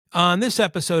On this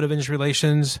episode of Industry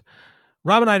Relations,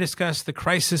 Rob and I discuss the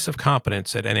crisis of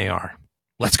competence at NAR.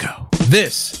 Let's go.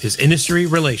 This is Industry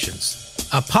Relations,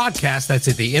 a podcast that's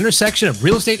at the intersection of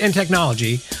real estate and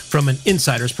technology from an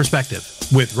insider's perspective,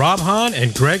 with Rob Hahn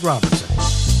and Greg Robertson.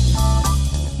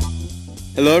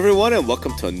 Hello, everyone, and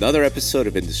welcome to another episode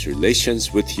of Industry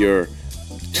Relations with your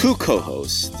two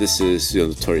co-hosts. This is the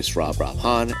notorious Rob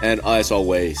Hahn, and as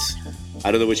always,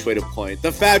 I don't know which way to point,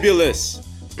 the fabulous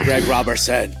Greg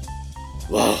Robertson.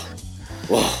 Whoa.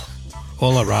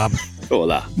 Hola, Rob.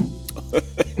 Hola.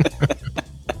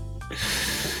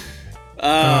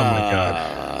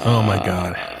 Oh my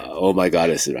god. Oh my god,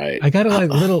 is it right? I got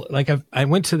I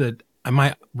went to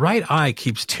my right eye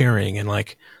keeps tearing, and I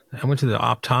went to the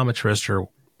optometrist or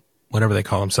whatever they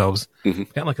call themselves. Mm-hmm.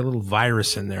 Got like a little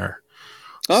virus in there.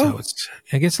 Oh. So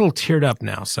it gets a little teared up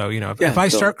now. So, if I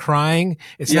start crying,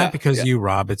 it's not because of you,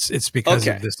 Rob. It's because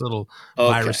of this little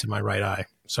virus in my right eye.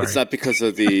 Sorry. It's not because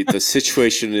of the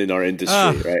situation in our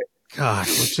industry, right? God,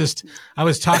 I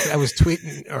was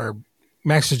tweeting or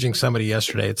messaging somebody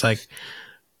yesterday. It's like,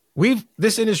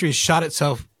 this industry has shot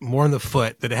itself more in the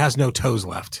foot that it has no toes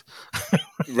left.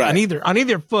 Right. on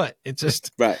either foot. It's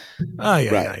just, right.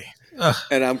 Right.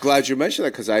 And I'm glad you mentioned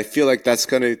that because I feel like that's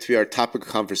going to be our topic of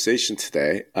conversation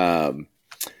today.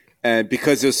 And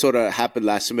because it sort of happened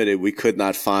last minute, we could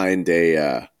not find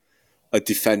a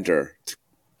defender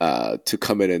to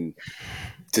come in and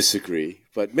disagree.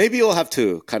 But maybe you'll have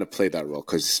to kind of play that role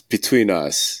because between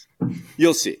us,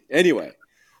 you'll see. Anyway,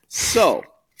 so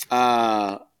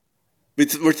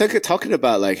we're talking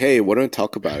about hey, what do we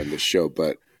talk about in this show?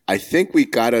 But I think we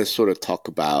got to sort of talk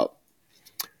about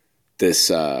this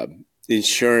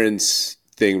insurance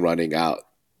thing running out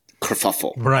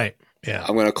kerfuffle. Right. Yeah.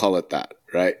 I'm going to call it that.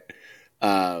 Right.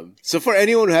 So for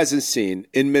anyone who hasn't seen,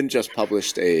 Inman just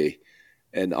published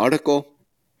an article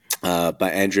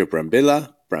by Andrea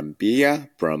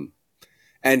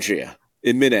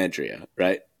Andrea,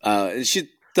 right? And she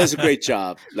does a great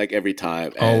job like every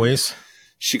time. And always.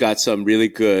 She got some really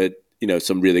good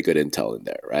intel in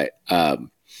there, right?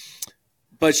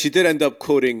 But she did end up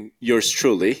quoting yours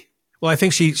truly. Well, I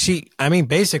think she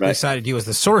basically cited you as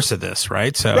the source of this,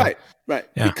 right? So right.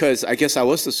 Yeah. Because I guess I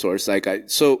was the source.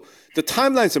 So the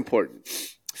timeline's important.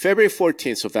 February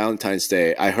 14th, so Valentine's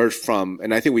Day, I heard from,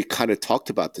 and I think we kind of talked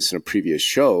about this in a previous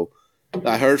show.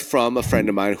 I heard from a friend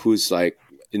of mine who's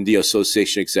in the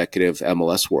association executive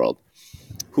MLS world,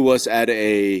 who was at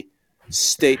a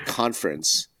state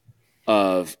conference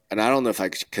of, and I don't know if I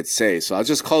could say, so I'll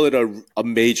just call it a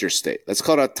major state. Let's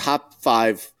call it a top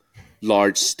 5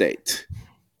 large state.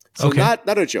 So okay.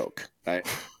 not a joke, right?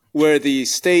 Where the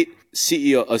state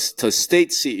CEO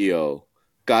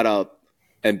got up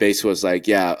and basically was like,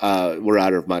 we're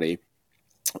out of money.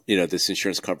 This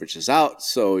insurance coverage is out,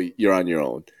 so you're on your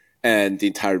own. And the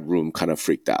entire room kind of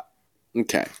freaked out.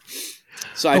 Okay.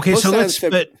 So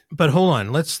but hold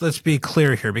on. Let's be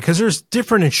clear here because there's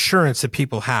different insurance that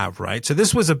people have, right? So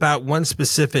this was about one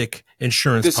specific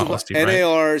insurance policy, right?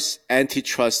 NAR's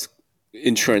antitrust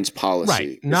insurance policy.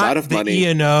 Right. Not out of the money.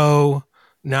 E&O,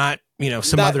 not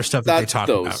other stuff that they talk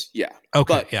about. Yeah.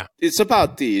 Okay. But yeah. It's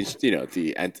about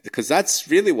because that's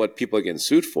really what people are getting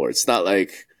sued for. It's not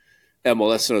like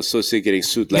MLS and Associate getting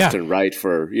sued left and right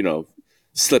for,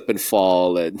 slip and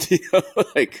fall and,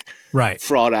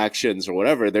 fraud actions or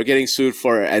whatever. They're getting sued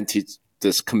for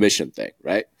this commission thing,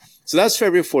 right? So that's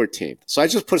February 14th. So I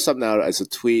just put something out as a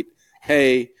tweet.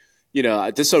 Hey,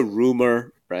 this is a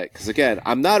rumor, right? Because again,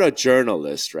 I'm not a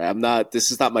journalist, right?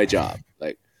 This is not my job.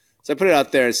 So I put it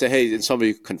out there and say, hey, and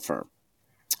somebody confirm.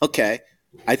 Okay.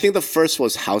 I think the first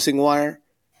was Housing Wire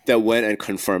that went and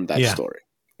confirmed that story,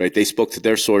 right? They spoke to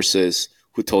their sources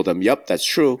who told them, yep, that's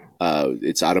true.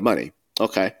 It's out of money.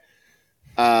 Okay.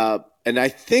 And I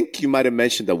think you might have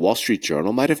mentioned the Wall Street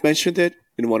Journal might have mentioned it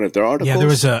in one of their articles. Yeah, there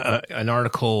was an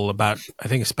article about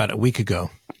a week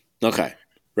ago. Okay.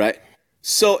 Right.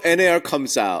 So NAR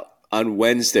comes out on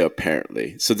Wednesday,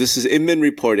 apparently. So this is Inman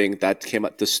reporting that came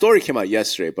out. The story came out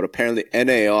yesterday, but apparently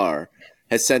NAR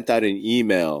has sent out an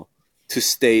email to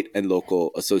state and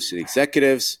local associate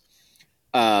executives,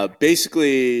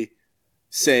 basically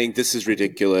saying this is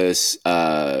ridiculous.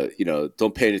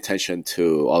 Don't pay any attention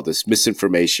to all this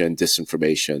misinformation,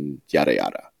 disinformation, yada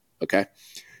yada. Okay.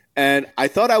 And I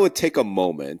thought I would take a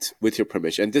moment with your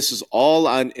permission. And this is all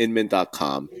on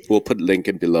inman.com. We'll put a link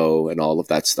in below and all of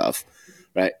that stuff.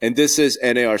 Right. And this is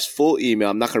NAR's full email.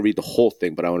 I'm not going to read the whole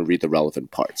thing, but I want to read the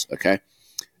relevant parts. Okay.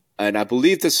 And I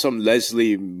believe this is from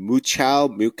Leslie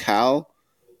Mucal.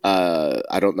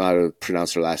 I don't know how to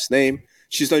pronounce her last name.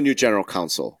 She's the new general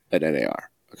counsel at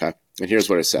NAR. Okay. And here's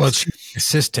what it says. Well, she's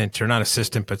assistant or not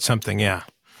assistant, but something. Yeah.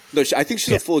 No, I think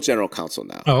she's a full general counsel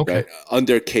now. Oh, okay. Right?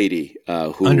 Under Katie.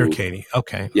 Under Katie.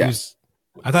 Okay. Yeah.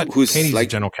 I thought Who's Katie's like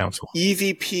the general counsel.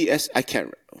 EVPS. I can't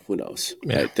remember. Who knows?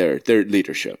 Yeah. Right? Their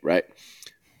leadership, right?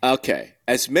 Okay.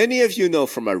 As many of you know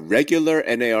from our regular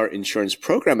NAR insurance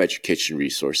program education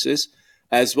resources,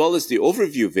 as well as the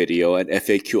overview video and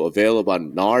FAQ available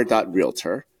on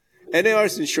nar.realtor,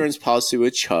 NAR's insurance policy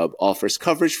with Chubb offers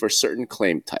coverage for certain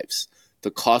claim types.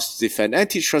 The cost to defend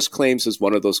antitrust claims is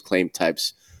one of those claim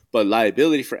types, but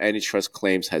liability for antitrust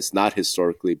claims has not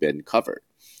historically been covered.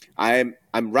 I'm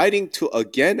writing to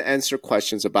again answer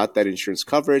questions about that insurance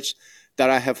coverage that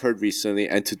I have heard recently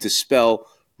and to dispel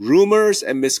rumors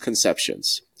and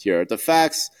misconceptions. Here are the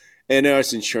facts.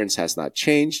 NAR's insurance has not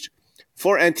changed.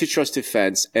 For antitrust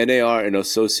defense, NAR and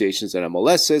associations and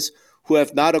MLSs who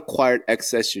have not acquired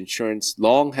excess insurance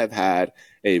long have had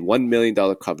a $1 million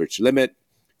coverage limit.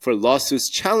 For lawsuits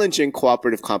challenging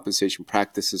cooperative compensation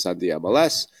practices on the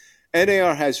MLS,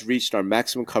 NAR has reached our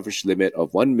maximum coverage limit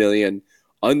of $1 million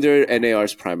under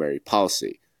NAR's primary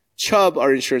policy. Chubb,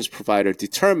 our insurance provider,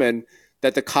 determined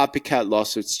that the copycat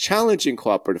lawsuits challenging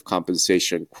cooperative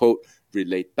compensation, quote,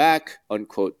 relate back,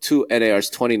 unquote, to NAR's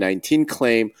 2019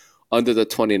 claim under the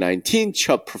 2019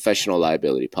 Chubb professional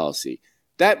liability policy.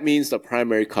 That means the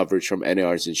primary coverage from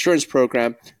NAR's insurance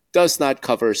program does not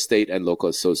cover state and local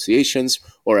associations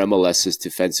or MLS's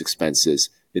defense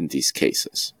expenses in these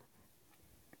cases.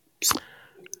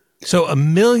 So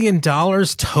 $1 million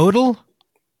total?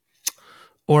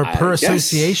 Or per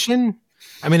association?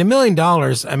 I mean, $1 million.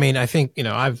 I mean, I think,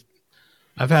 I've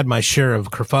had my share of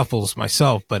kerfuffles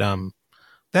myself, but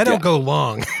that don't go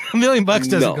long. $1 million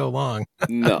doesn't go long.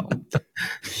 No.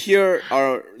 Here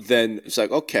are then it's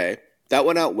like, okay, that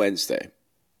went out Wednesday.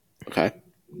 Okay.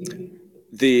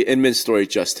 The Inman story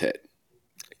just hit.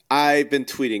 I've been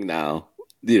tweeting now,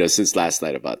 since last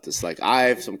night about this. Like, I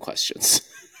have some questions.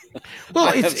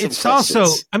 Well, it's also,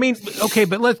 I mean, okay,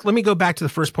 but let me go back to the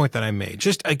first point that I made.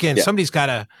 Just again, somebody's got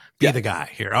to be the guy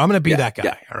here. I'm going to be that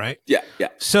guy. All right. Yeah.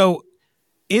 So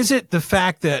is it the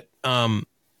fact that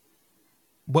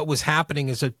what was happening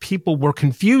is that people were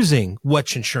confusing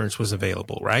which insurance was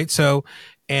available, right? So,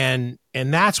 and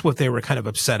that's what they were kind of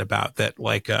upset about, that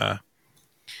like,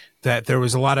 that there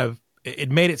was a lot of,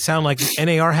 it made it sound like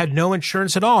NAR had no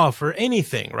insurance at all for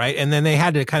anything, right? And then they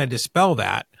had to kind of dispel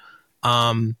that.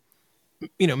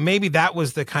 Maybe that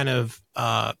was the kind of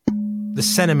the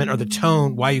sentiment or the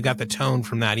tone, why you got the tone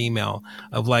from that email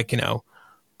of like,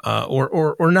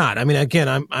 or not. I mean,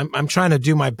 again, I'm trying to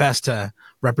do my best to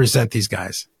represent these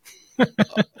guys.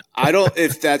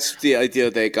 If that's the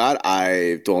idea they got,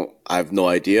 I have no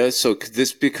idea. So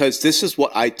because this is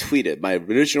what I tweeted. My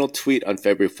original tweet on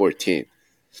February 14th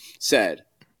said,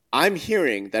 I'm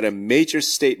hearing that a major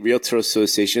state realtor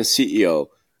association CEO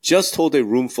just told a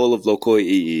room full of local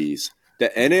AEs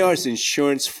that NAR's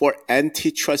insurance for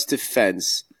antitrust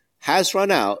defense has run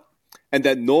out and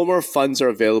that no more funds are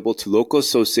available to local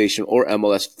association or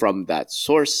MLS from that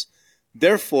source.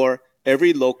 Therefore,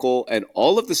 every local and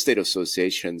all of the state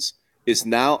associations is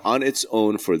now on its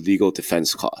own for legal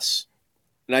defense costs.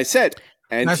 And I said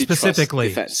antitrust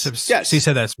defense. Yes. He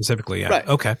said that specifically, yeah. Right.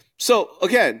 Okay. So,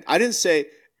 again, I didn't say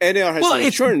NAR has no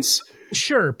insurance.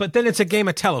 Sure, but then it's a game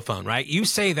of telephone, right? You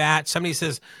say that, somebody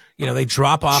says, they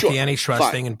drop off the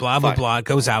antitrust thing and blah, blah, blah. It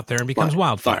goes out there and becomes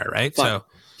wildfire, right? So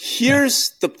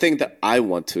here's the thing that I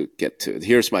want to get to.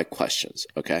 Here's my questions,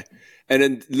 okay? And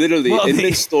then literally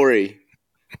Inman's story.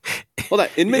 Hold on.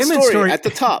 Inman's story at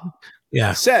the top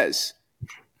says,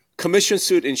 commission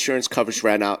suit insurance coverage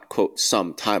ran out, quote,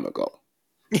 some time ago.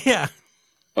 Yeah.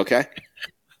 Okay?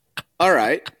 All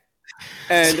right.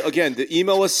 And again, the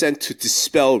email was sent to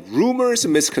dispel rumors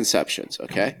and misconceptions,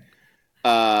 okay?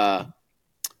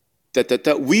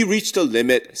 We reached a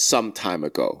limit some time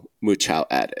ago, Mu Chao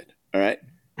added, all right?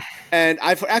 And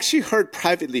I've actually heard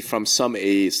privately from some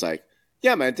AEs like,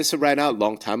 yeah, man, this ran out a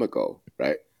long time ago,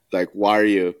 right? Like, why are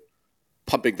you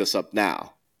pumping this up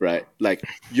now, right? Like,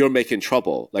 you're making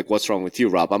trouble. Like, what's wrong with you,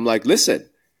 Rob? I'm like, listen,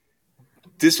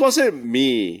 this wasn't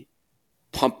me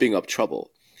pumping up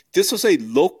trouble. This was a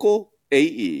local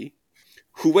AE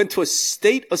who went to a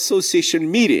state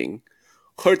association meeting,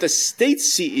 heard the state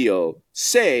CEO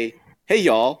say, hey,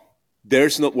 y'all,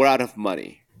 we're out of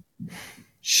money.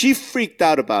 She freaked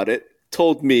out about it,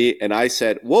 told me, and I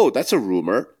said, whoa, that's a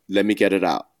rumor. Let me get it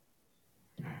out.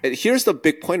 And here's the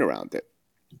big point around it.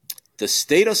 The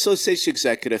state association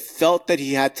executive felt that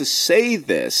he had to say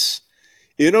this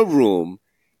in a room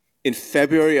in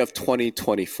February of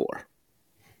 2024.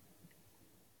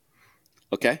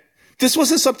 Okay? This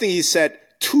wasn't something he said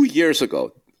 2 years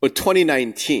ago or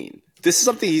 2019. This is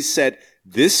something he said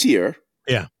this year.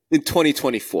 Yeah. in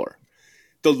 2024.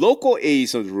 The local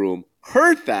A's in the room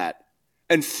heard that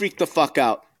and freaked the fuck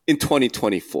out in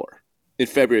 2024, in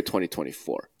February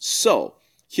 2024. So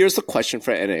here's the question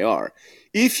for NAR.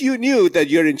 If you knew that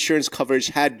your insurance coverage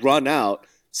had run out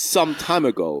some time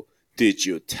ago, did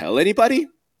you tell anybody?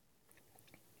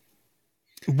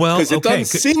 Well, because it doesn't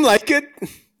seem like it.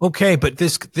 Okay, but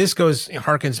this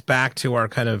harkens back to our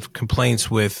kind of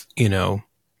complaints with,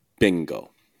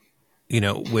 bingo.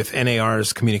 With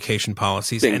NAR's communication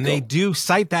policies. Bingo. And they do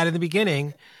cite that in the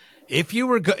beginning. If you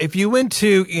went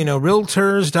to,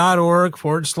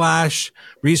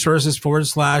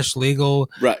 realtors.org/resources/legal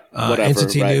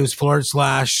entity news /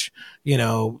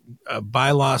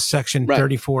 bylaw section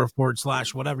 34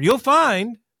 / whatever, you'll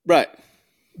find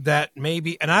that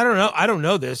maybe, and I don't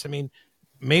know this. I mean,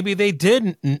 maybe they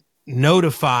did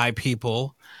notify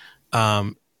people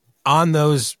on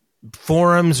those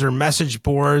forums or message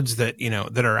boards that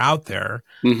that are out there.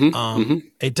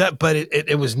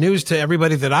 It was news to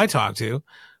everybody that I talked to.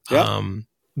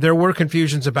 There were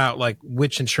confusions about like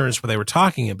which insurance they were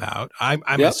talking about. I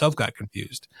myself got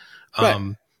confused. I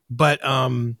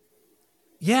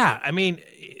mean,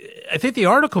 I think the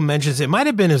article mentions it might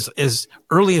have been as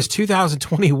early as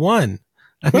 2021.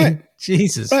 I mean,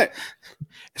 Jesus.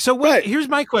 So here's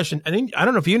my question. I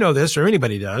don't know if you know this or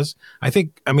anybody does.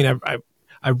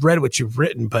 I've read what you've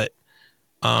written, but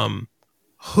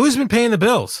who's been paying the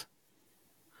bills?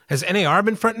 Has NAR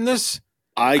been fronting this?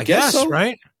 I guess so.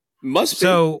 Right? Must be.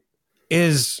 So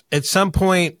is at some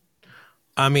point,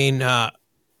 when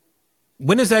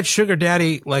does that sugar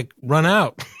daddy run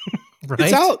out? Right?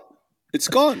 It's out. It's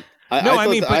gone.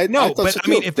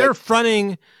 If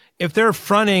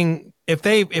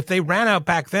they ran out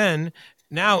back then,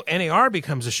 now NAR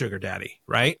becomes a sugar daddy,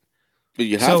 right? But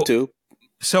you have to.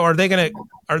 So are they gonna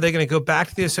go back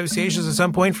to the associations at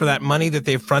some point for that money that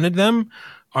they've fronted them?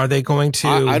 Are they going to?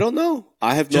 I don't know.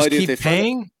 I have no idea. Keep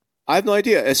paying. I have no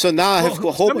idea. And so now I have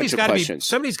a whole bunch of questions.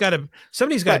 Somebody's got to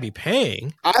be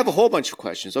paying. I have a whole bunch of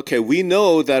questions. Okay, we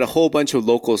know that a whole bunch of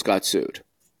locals got sued,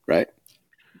 right?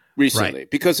 Recently,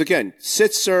 because again,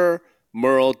 Sitzer,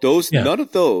 Merle, none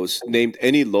of those named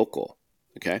any local.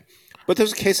 Okay, but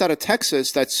there's a case out of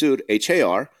Texas that sued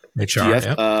HAR. Metro.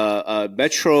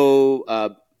 I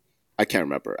can't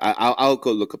remember. I'll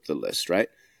go look up the list. Right?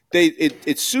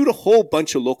 It sued a whole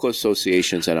bunch of local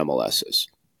associations and MLSs,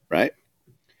 right?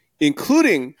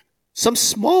 Including some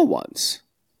small ones,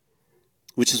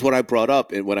 which is what I brought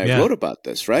up when I wrote about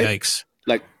this. Right? Yikes!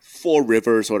 Like Four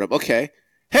Rivers or whatever. Okay.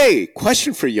 Hey,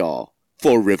 question for y'all.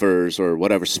 Four Rivers or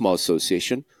whatever small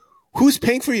association. Who's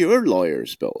paying for your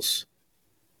lawyers' bills?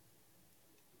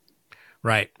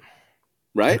 Right.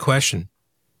 Good question.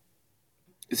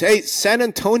 Hey, San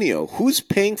Antonio, who's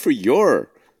paying for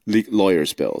your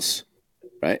lawyers' bills?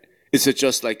 Right? Is it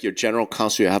just like your general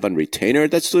counsel you have on retainer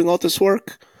that's doing all this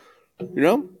work?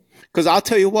 Because I'll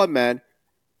tell you what, man.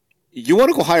 You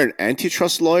want to go hire an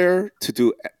antitrust lawyer to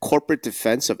do corporate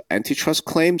defense of antitrust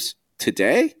claims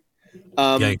today?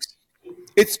 Yikes.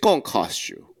 It's going to cost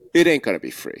you. It ain't going to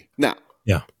be free. Now,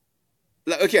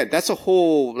 again, that's a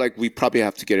whole, we probably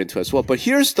have to get into as well. But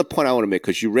here's the point I want to make,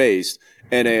 because you raised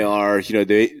NAR,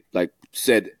 they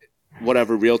said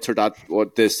whatever, realtor dot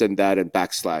or this and that and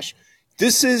 /.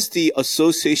 This is the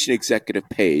association executive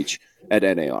page at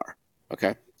NAR,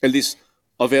 okay? At least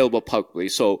available publicly.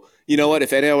 So, you know what?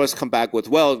 If NAR was come back with,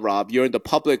 well, Rob, you're in the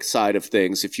public side of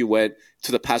things. If you went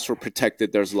to the password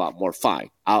protected, there's a lot more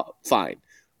fine. Fine.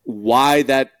 Why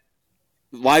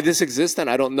this exists, then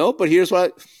I don't know. But here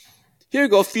you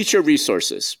go, feature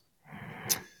resources.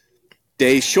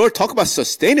 They sure talk about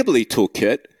sustainability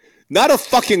toolkit. Not a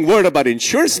fucking word about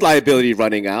insurance liability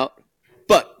running out,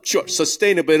 but sure,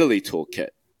 sustainability toolkit.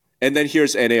 And then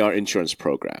here's NAR insurance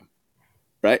program,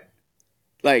 right?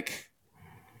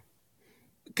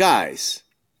 Guys,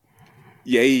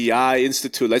 AEI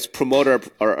Institute, let's promote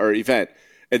our event.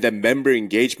 And then member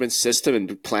engagement system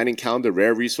and planning calendar,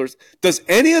 rare resource. Does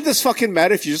any of this fucking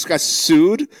matter if you just got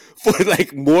sued for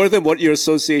more than what your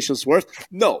association's worth?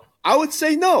 No. I would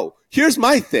say no. Here's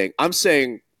my thing. I'm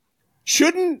saying,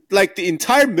 shouldn't the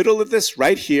entire middle of this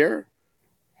right here,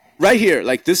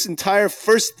 this entire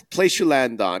first place you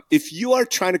land on, if you are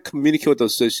trying to communicate with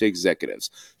those associate executives,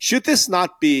 should this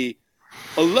not be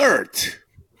alert,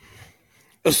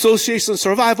 association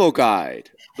survival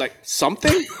guide,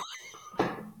 something?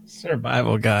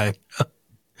 Survival guide.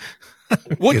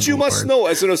 What you must know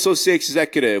as an associate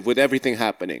executive with everything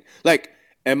happening.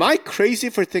 Am I crazy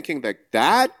for thinking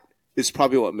that is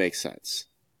probably what makes sense?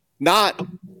 Not,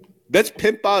 let's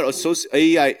pimp out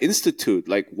AEI Institute.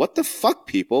 What the fuck,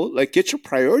 people? Get your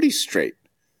priorities straight.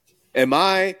 Am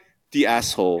I the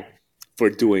asshole for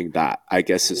doing that? I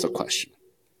guess is the question.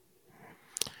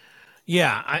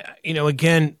 Yeah,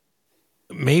 again,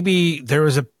 maybe there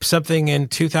was something in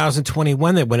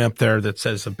 2021 that went up there that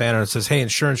says a banner that says, "Hey,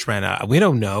 insurance ran out." We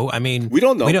don't know. I mean, we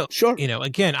don't know. Sure.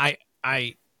 Again, I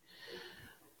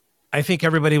think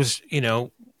everybody was,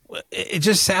 it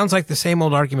just sounds like the same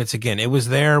old arguments again. It was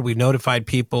there. We notified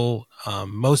people.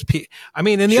 Most people. I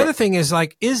mean, and the other thing is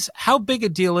like, how big a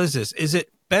deal is this? Is it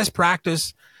best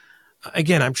practice?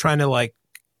 Again, I'm trying to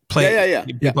play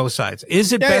both sides.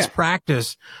 Is it best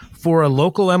practice for a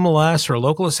local MLS or a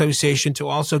local association to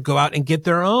also go out and get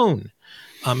their own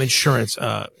insurance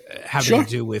having to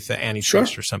do with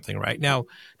antitrust or something, right? Now,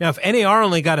 if NAR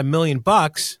only got $1 million,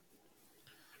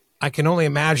 I can only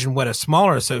imagine what a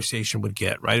smaller association would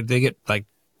get, right? If they get like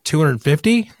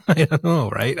 250, I don't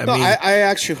know, right? I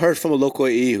actually heard from a local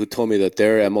AE who told me that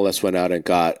their MLS went out and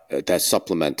got that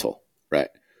supplemental, right?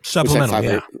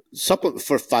 Supplemental,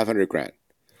 for $500,000.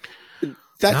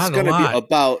 That's going to be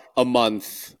about a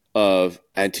month of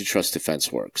antitrust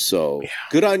defense work. So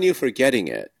good on you for getting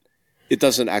it. It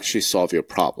doesn't actually solve your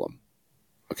problem.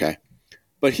 Okay.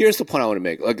 But here's the point I want to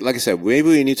make. Like I said, maybe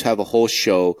we need to have a whole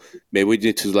show. Maybe we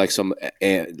need to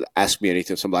ask me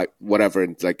anything, some whatever,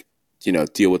 and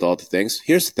deal with all the things.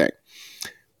 Here's the thing.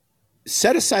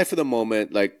 Set aside for the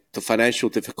moment, the financial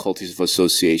difficulties of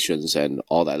associations and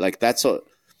all that.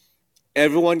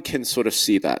 Everyone can sort of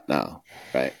see that now,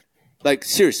 right?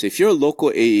 Seriously, if you're a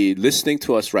local AE listening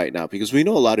to us right now, because we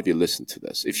know a lot of you listen to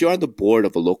this, if you're on the board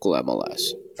of a local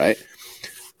MLS, right,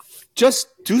 just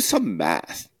do some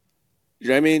math. You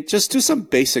know what I mean? Just do some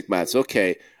basic maths.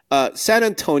 Okay, San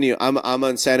Antonio, I'm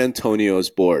on San Antonio's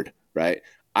board, right?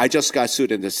 I just got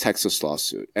sued in this Texas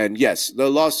lawsuit. And yes, the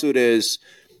lawsuit is,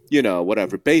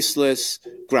 whatever, baseless,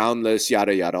 groundless,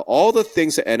 yada, yada, all the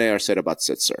things that NAR said about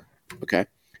Sitzer, okay?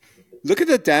 Look at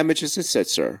the damages in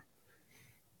Sitzer.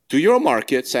 Do your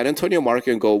market, San Antonio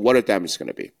market, and go, what are damages going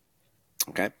to be?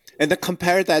 Okay? And then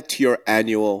compare that to your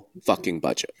annual fucking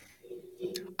budget.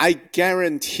 I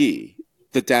guarantee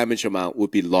the damage amount would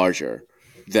be larger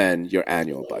than your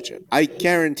annual budget. I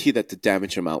guarantee that the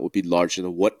damage amount would be larger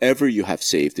than whatever you have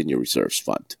saved in your reserves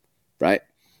fund, right?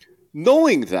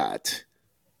 Knowing that,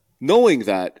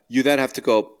 you then have to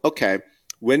go, okay,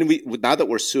 now that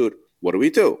we're sued, what do we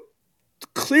do?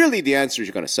 Clearly, the answer is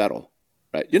you're going to settle.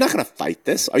 Right? You're not going to fight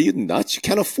this. Are you nuts? You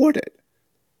can't afford it.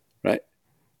 Right?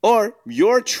 Or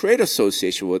your trade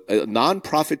association, with a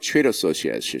nonprofit trade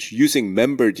association using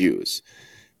member dues,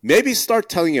 maybe start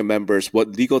telling your members what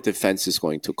legal defense is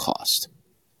going to cost.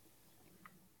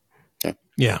 Okay?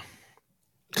 Yeah.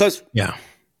 Because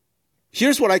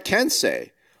here's what I can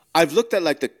say. I've looked at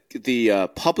the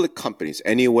public companies,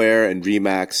 Anywhere and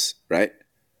Remax, right?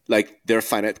 Their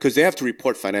finance, because they have to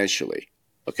report financially.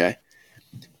 Okay?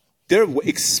 Their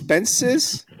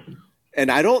expenses,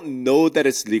 and I don't know that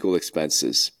it's legal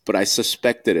expenses, but I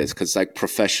suspect it is because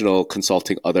professional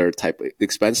consulting, other type of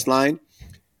expense line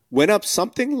went up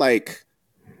something like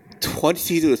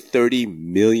 $20 to $30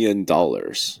 million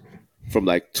from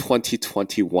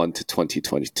 2021 to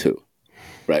 2022,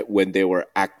 right? When they were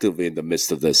actively in the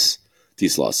midst of these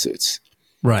lawsuits.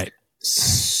 Right.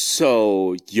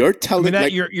 So you're telling me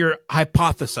you're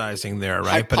hypothesizing there,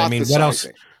 right? But I mean, what else?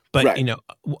 But, right.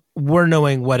 We're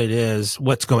knowing what it is,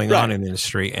 what's going on in the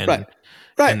industry. And, right.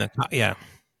 And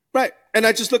right. And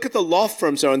I just look at the law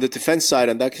firms that are on the defense side,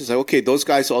 and that is okay, those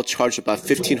guys all charge about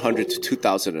 $1,500 to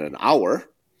 $2,000 an hour.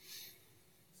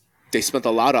 They spent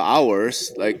a lot of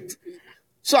hours.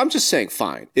 So I'm just saying,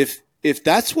 fine. If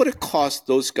that's what it costs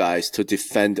those guys to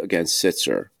defend against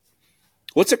Sitzer,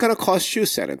 what's it going to cost you,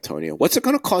 San Antonio? What's it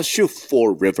going to cost you,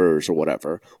 Four Rivers or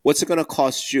whatever? What's it going to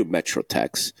cost you,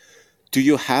 Metrotex? Do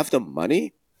you have the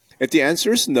money? If the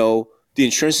answer is no, the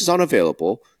insurance is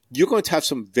unavailable, you're going to have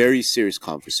some very serious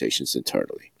conversations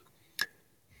internally.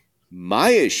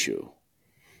 My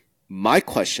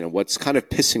question, what's kind of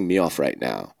pissing me off right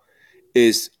now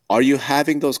is, are you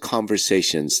having those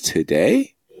conversations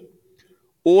today?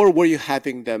 Or were you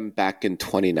having them back in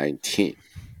 2019?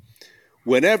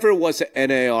 Whenever was the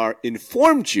NAR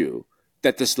informed you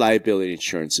that this liability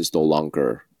insurance is no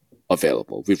longer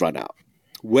available? We've run out.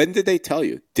 When did they tell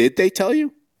you? Did they tell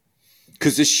you?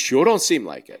 Because this sure don't seem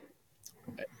like it.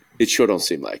 It sure don't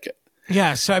seem like it.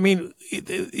 Yeah. So I mean,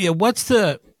 what's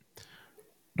the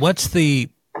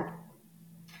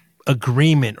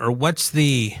agreement, or what's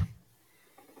the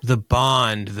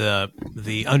bond,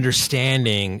 the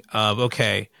understanding of,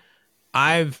 okay,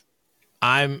 I'm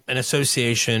an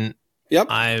association. Yep.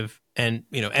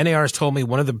 NAR has told me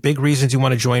one of the big reasons you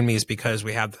want to join me is because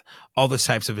we have all these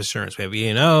types of insurance. We have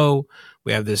E&O,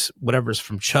 we have this, whatever's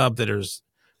from Chubb that is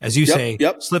as you say,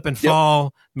 slip and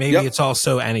fall. Maybe it's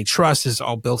also antitrust is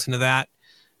all built into that.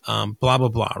 Blah, blah,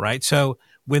 blah. Right. So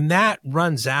when that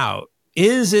runs out,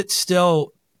 is it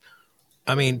still,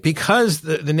 I mean, because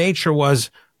the nature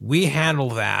was we handle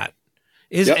that,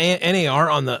 is NAR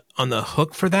on the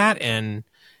hook for that and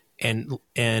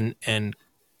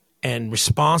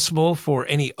responsible for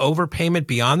any overpayment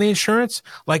beyond the insurance?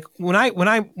 Like when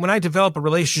I develop a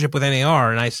relationship with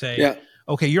NAR and I say,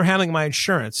 okay, you're handling my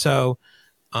insurance, so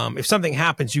if something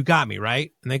happens, you got me,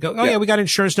 right? And they go, oh yeah, we got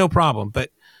insurance, no problem.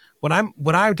 But what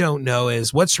I don't know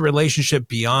is what's the relationship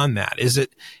beyond that? Is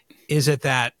it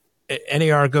that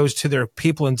NAR goes to their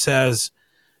people and says,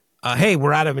 hey,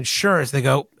 we're out of insurance. They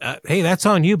go, hey, that's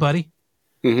on you, buddy.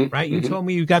 Mm-hmm, right? You told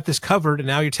me you got this covered, and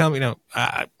now you're telling me, no,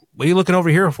 what are you looking over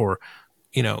here for?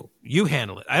 You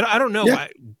handle it. I don't know.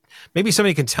 Maybe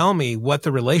somebody can tell me what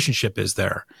the relationship is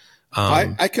there.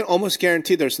 I can almost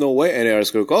guarantee there's no way NAR is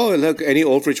going to go, oh, look, any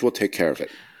overage will take care of it.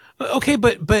 Okay,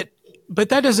 but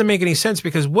that doesn't make any sense,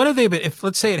 because what have they been, if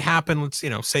let's say it happened, let's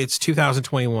say it's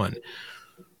 2021.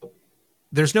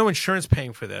 There's no insurance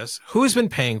paying for this. Who's been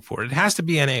paying for it? It has to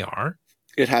be NAR.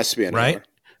 It has to be NAR. Right?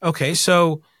 Okay,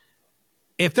 so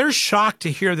if they're shocked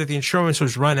to hear that the insurance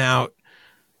was run out,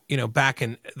 back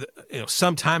in,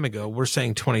 some time ago, we're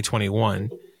saying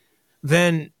 2021,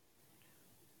 then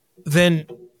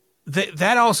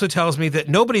that also tells me that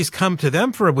nobody's come to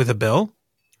them with a bill.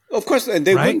 Of course, and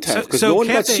they wouldn't have, because no one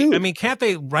got sued. I mean, can't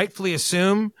they rightfully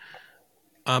assume,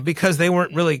 because they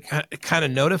weren't really kind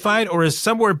of notified, or is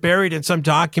somewhere buried in some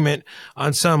document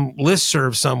on some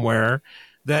listserv somewhere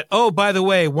that, oh, by the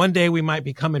way, one day we might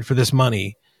be coming for this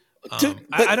money? I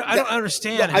don't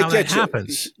understand how that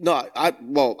happens. No, I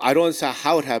don't understand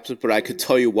how it happens, but I could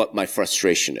tell you what my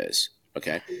frustration is.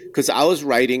 Okay. Because I was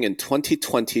writing in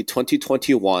 2020,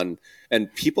 2021,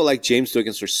 and people like James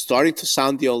Duggins were starting to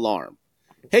sound the alarm.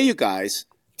 Hey, you guys,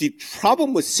 the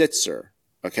problem with Sitzer,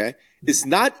 okay, is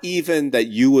not even that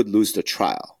you would lose the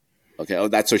trial. Okay. Oh,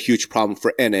 that's a huge problem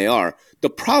for NAR. The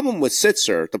problem with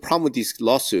Sitzer, the problem with these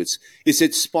lawsuits, is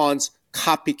it spawns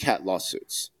copycat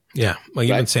lawsuits. Yeah. Well,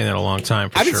 you've been saying that a long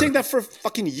time. I've been saying that for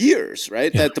fucking years,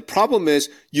 right? Yeah. That the problem is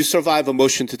you survive a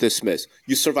motion to dismiss.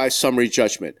 You survive summary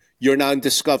judgment. You're now in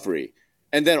discovery.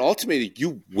 And then ultimately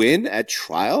you win at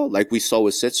trial, like we saw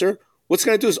with Sitzer. What's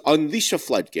going to do is unleash a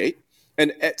floodgate.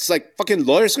 And it's like fucking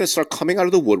lawyers are going to start coming out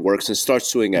of the woodworks and start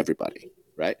suing everybody,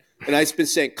 right? And I've been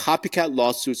saying copycat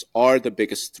lawsuits are the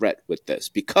biggest threat with this,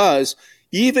 because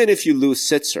even if you lose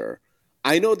Sitzer,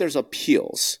 I know there's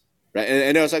appeals. Right.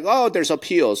 And I was like, oh, there's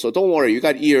appeals. So don't worry. You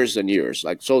got years and years.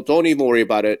 So don't even worry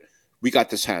about it. We got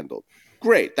this handled.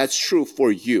 Great. That's true for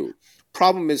you.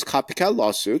 Problem is copycat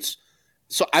lawsuits.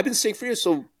 So I've been saying for years.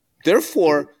 So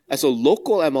therefore, as a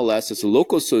local MLS, as a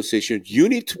local association, you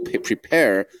need to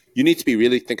prepare. You need to be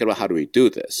really thinking about how do we do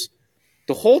this.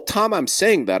 The whole time I'm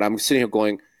saying that, I'm sitting here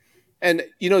going, and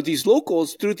these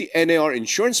locals, through the NAR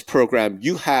insurance program,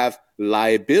 you have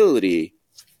liability.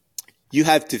 You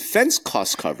have defense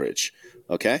cost coverage,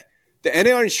 okay? The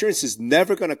NAR insurance is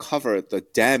never going to cover the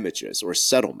damages or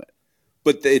settlement,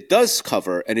 but it does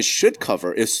cover, and it should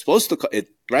cover, it's supposed to,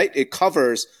 right? It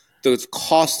covers the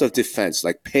cost of defense,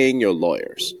 like paying your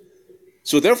lawyers.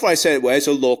 So therefore I said, well, as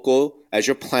a local, as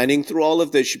you're planning through all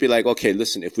of this, you should be like, okay,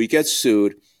 listen, if we get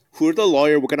sued, who are the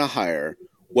lawyer we're going to hire?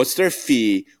 What's their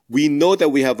fee? We know that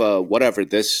we have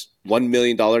this $1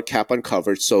 million cap on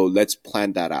coverage, so let's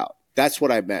plan that out. That's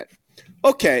what I meant.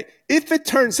 Okay, if it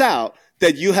turns out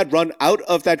that you had run out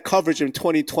of that coverage in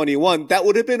 2021, that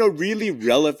would have been a really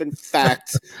relevant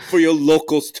fact for your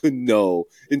locals to know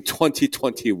in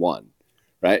 2021,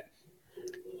 right?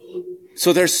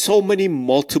 So there's so many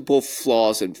multiple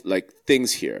flaws and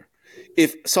things here.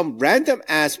 If some random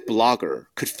ass blogger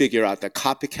could figure out that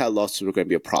copycat lawsuits are going to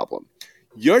be a problem,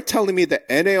 you're telling me that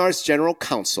NAR's general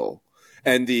counsel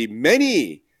and the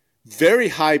many very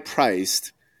high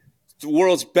priced the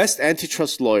world's best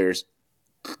antitrust lawyers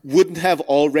wouldn't have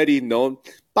already known.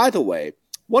 By the way,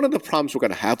 one of the problems we're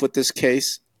going to have with this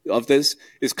case is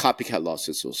copycat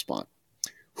lawsuits will spawn.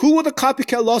 Who will the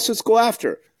copycat lawsuits go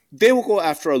after? They will go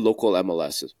after our local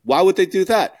MLSs. Why would they do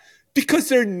that? Because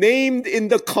they're named in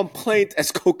the complaint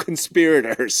as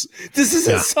co-conspirators. This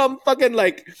isn't some fucking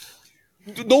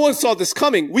no one saw this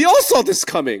coming. We all saw this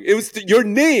coming. It was you're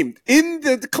named in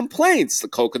the complaints, the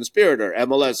co-conspirator,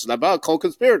 MLS, about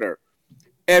co-conspirator.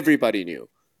 Everybody knew.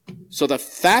 So the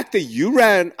fact that you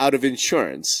ran out of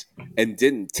insurance and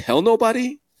didn't tell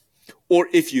nobody, or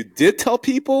if you did tell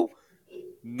people,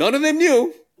 none of them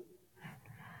knew,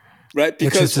 right?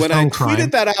 Because when I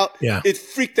tweeted that out, it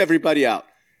freaked everybody out.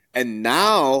 And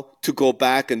now to go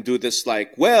back and do this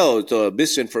like, well, the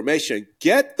misinformation,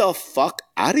 get the fuck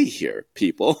out of here,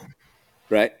 people,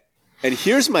 right? And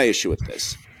here's my issue with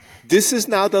this. This is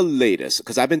now the latest,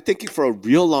 because I've been thinking for a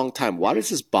real long time, why does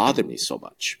this bother me so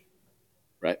much,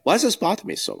 right? Why does this bother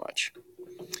me so much?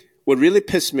 What really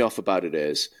pissed me off about it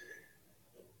is,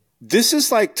 this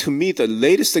is like, to me, the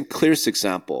latest and clearest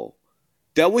example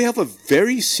that we have a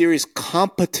very serious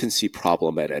competency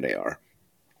problem at NAR.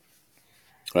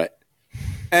 Right.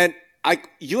 And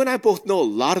you and I both know a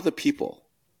lot of the people.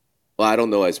 Well, I don't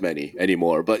know as many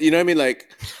anymore, but you know what I mean?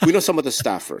 Like, we know some of the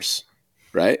staffers,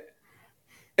 right?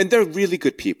 And they're really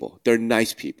good people. They're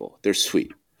nice people. They're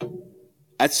sweet.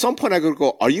 At some point, I'm going to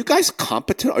go, are you guys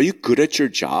competent? Are you good at your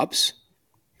jobs?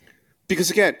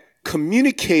 Because again,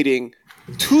 communicating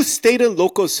to state and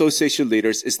local association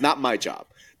leaders is not my job.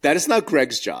 That is not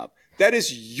Greg's job. That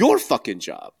is your fucking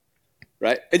job.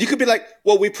 Right? And you could be like,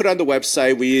 well, we put it on the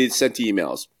website, we sent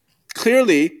emails.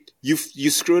 Clearly, you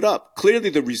screwed up. Clearly,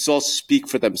 the results speak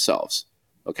for themselves.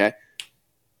 Okay?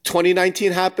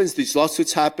 2019 happens, these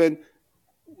lawsuits happen.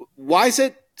 Why is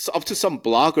it up to some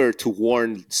blogger to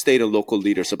warn state and local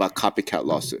leaders about copycat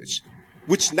lawsuits,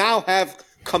 which now have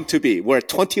come to be? We're at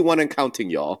 21 and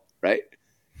counting, y'all, right?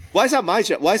 Why is that my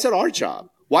job? Why is that our job?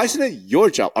 Why isn't it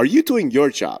your job? Are you doing your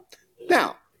job?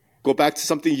 Now, go back to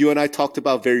something you and I talked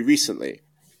about very recently.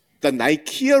 The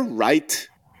Nike Right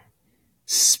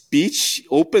speech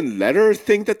open letter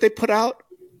thing that they put out.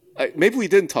 Maybe we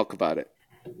didn't talk about it.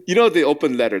 You know, the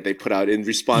open letter they put out in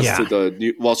response to the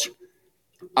new Wall Street.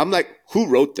 I'm like, who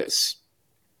wrote this?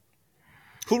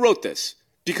 Who wrote this?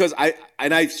 Because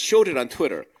I showed it on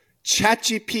Twitter.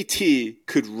 ChatGPT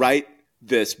could write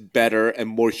this better and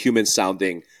more human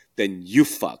sounding than you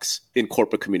fucks in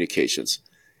corporate communications.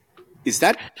 Is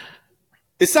that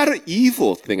it's not an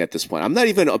evil thing at this point. I'm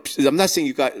not saying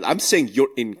you guys, I'm saying you're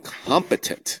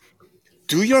incompetent.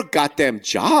 Do your goddamn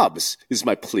jobs is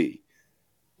my plea.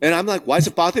 And I'm like, why does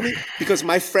it bother me? Because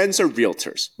my friends are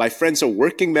realtors. My friends are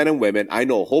working men and women. I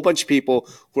know a whole bunch of people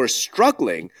who are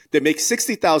struggling. They make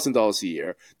 $60,000 a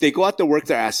year. They go out to work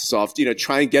their asses off,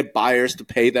 try and get buyers to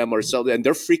pay them or sell them. And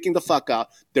they're freaking the fuck out.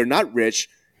 They're not rich.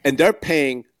 And they're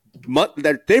paying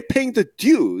the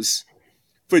dues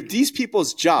for these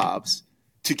people's jobs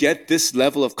to get this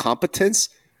level of competence.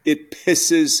 It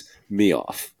pisses me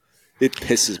off. It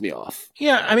pisses me off.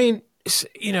 Yeah, I mean,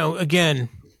 again.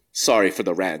 Sorry for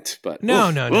the rant, but no.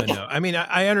 I mean,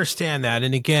 I understand that,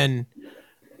 and again,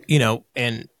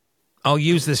 and I'll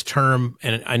use this term,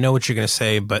 and I know what you're going to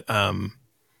say, but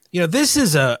this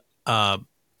is an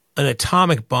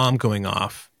atomic bomb going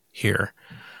off here.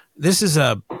 This is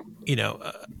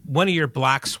one of your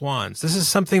black swans. This is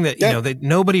something that that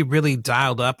nobody really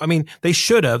dialed up. I mean, they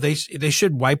should have. They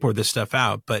should whiteboard this stuff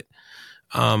out, but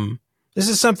this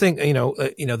is something the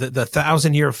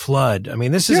 1,000-year flood. I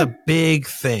mean, this is a big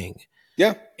thing.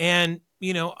 Yeah, and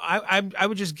I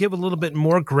would just give a little bit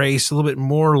more grace, a little bit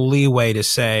more leeway to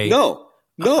say no.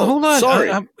 Hold on, sorry.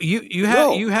 You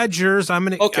had yours. I'm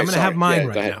gonna have mine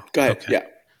right now. Go ahead. Okay.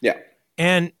 Yeah.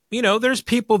 And there's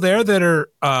people there that are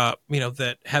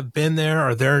that have been there,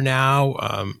 are there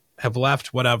now, have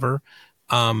left, whatever.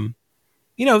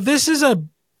 This is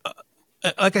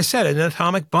like I said, an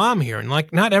atomic bomb here, and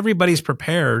like not everybody's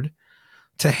prepared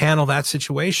to handle that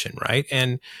situation, right?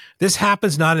 And this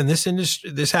happens not in this industry.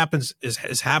 This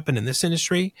has happened in this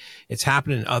industry. It's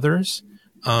happened in others.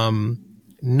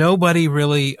 Nobody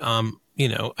really,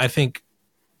 I think,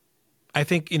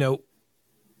 the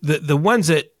ones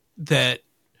that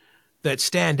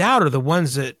stand out are the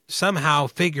ones that somehow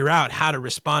figure out how to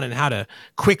respond and how to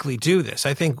quickly do this.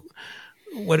 I think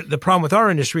what the problem with our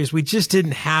industry is we just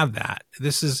didn't have that.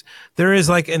 There is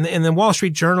like in the Wall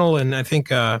Street Journal, and I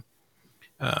think a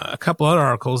couple other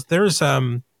articles, there's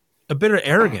a bit of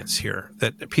arrogance here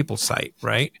that people cite,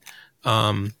 right?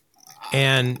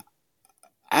 And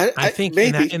I think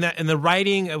maybe. in the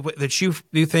writing of that you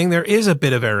thing, there is a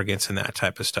bit of arrogance in that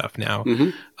type of stuff now.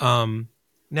 Mm-hmm.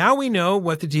 Now we know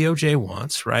what the DOJ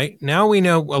wants, right? Now we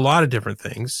know a lot of different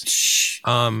things.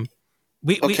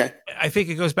 I think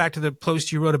it goes back to the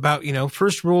post you wrote about,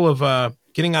 first rule of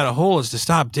getting out of a hole is to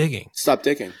stop digging. Stop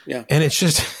digging, yeah. And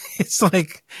it's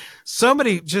like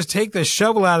somebody just take the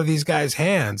shovel out of these guys'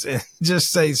 hands and just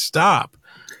say stop,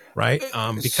 right?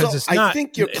 Because I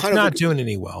think it's not doing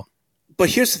any well. But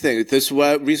here's the thing. This is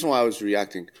the reason why I was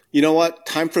reacting. You know what?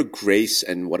 Time for grace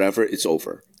and whatever, it's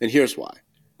over. And here's why.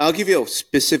 I'll give you a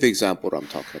specific example of what I'm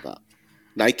talking about.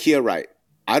 Nike Right.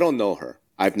 I don't know her.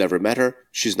 I've never met her.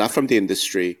 She's not from the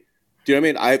industry. Do you know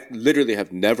what I mean? I literally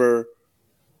have never.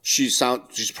 She's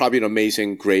probably an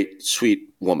amazing, great,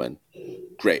 sweet woman.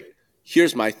 Great.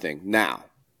 here's my thing now,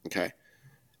 okay?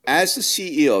 As the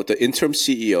CEO, the interim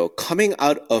CEO, coming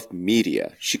out of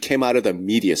media, she came out of the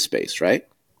media space, right?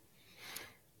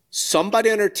 Somebody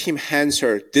on her team hands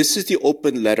her, this is the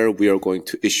open letter we are going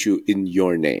to issue in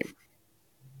your name.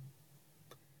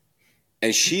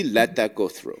 And she let that go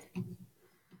through.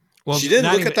 Well, she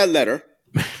didn't look at that letter,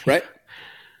 right?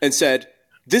 And said,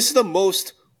 this is the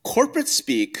most corporate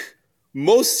speak,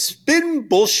 most spin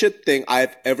bullshit thing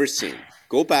I've ever seen.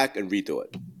 Go back and redo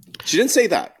it. She didn't say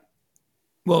that.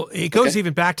 Well, it goes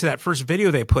even back to that first video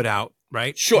they put out,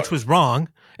 right? Sure. Which was wrong.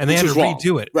 And they had to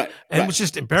redo it. Right. And it was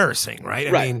just embarrassing,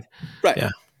 right? I mean,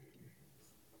 yeah.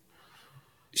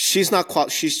 She's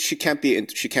not she can't be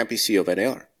CEO of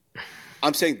NAR.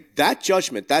 I'm saying that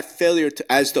judgment, that failure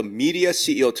to, as the media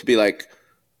CEO, to be like,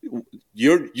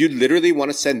 you literally want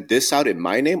to send this out in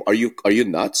my name? Are you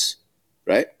nuts?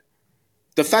 Right?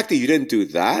 The fact that you didn't do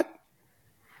that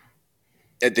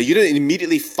you didn't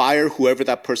immediately fire whoever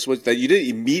that person was, that you didn't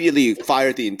immediately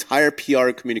fire the entire PR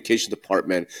and communication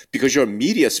department because you're a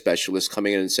media specialist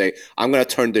coming in and say, I'm going to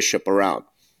turn this ship around.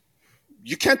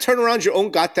 You can't turn around your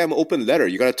own goddamn open letter.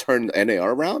 You got to turn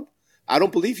NAR around? I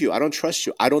don't believe you. I don't trust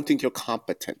you. I don't think you're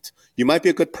competent. You might be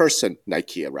a good person,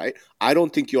 Nikea, right? I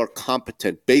don't think you're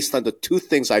competent based on the two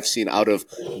things I've seen out of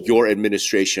your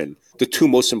administration, the two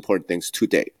most important things to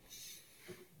date.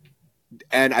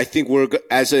 And I think we're,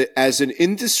 as an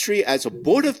industry, as a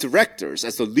board of directors,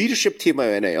 as the leadership team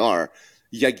of NAR,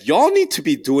 y'all need to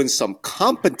be doing some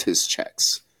competence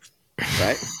checks,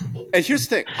 right? And here's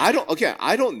the thing: I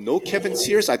don't know Kevin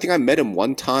Sears. I think I met him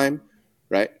one time,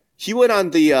 right? He went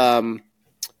on the Anthony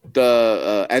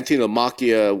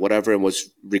Lamacchia whatever and was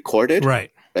recorded,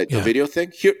 right? The video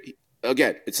thing. Here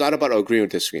again, it's not about agreeing or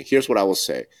disagreeing. Here's what I will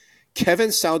say: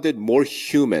 Kevin sounded more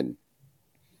human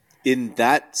in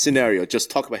that scenario.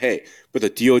 Just talk about, hey, but the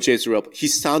DOJ is real. He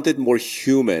sounded more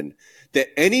human than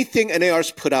anything NAR's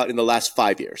put out in the last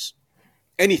 5 years.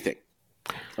 Anything.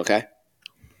 Okay?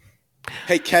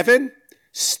 Hey, Kevin,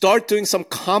 start doing some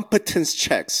competence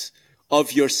checks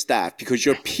of your staff because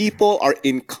your people are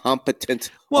incompetent.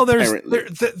 Well, apparently.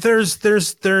 there's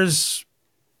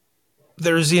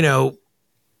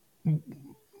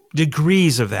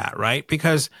degrees of that, right?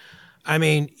 Because I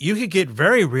mean, you could get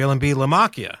very real and be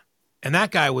Lamacchia, and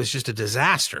that guy was just a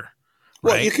disaster.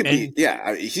 Right? Well, you could be,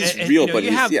 he's real, but you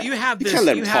can't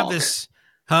let him talk.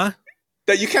 Huh?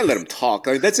 That you can't let him talk.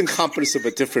 I mean, that's incompetence of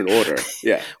a different order.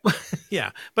 Yeah.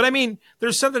 Yeah. But I mean,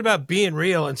 there's something about being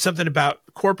real and something about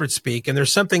corporate speak, and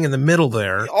there's something in the middle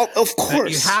there. Oh, of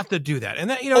course. You have to do that. And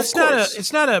that,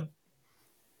 it's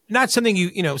not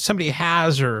something somebody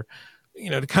has or,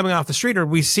 coming off the street, or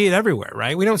we see it everywhere,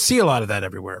 right? We don't see a lot of that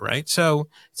everywhere, right? So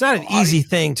it's not an easy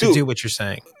thing to do what you're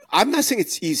saying. I'm not saying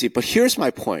it's easy, but here's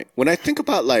my point. When I think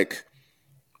about like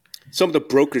some of the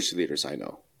brokerage leaders I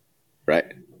know, right?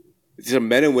 These are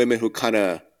men and women who kind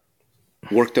of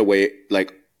worked their way,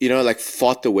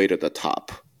 fought their way to the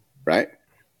top, right?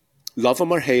 Love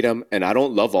them or hate them, and I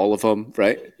don't love all of them,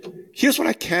 right? Here's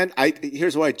what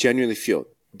here's what I genuinely feel.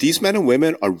 These men and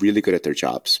women are really good at their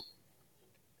jobs.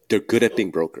 They're good at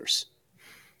being brokers.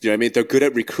 Do you know what I mean? They're good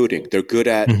at recruiting. They're good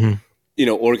at,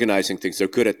 organizing things. They're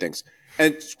good at things.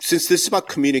 And since this is about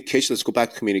communication, let's go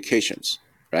back to communications,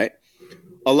 right?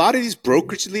 A lot of these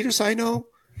brokerage leaders I know,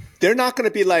 they're not going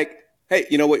to be like, hey,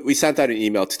 you know what? We sent out an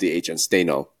email to the agents. They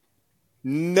know.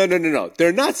 No.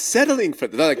 They're not settling for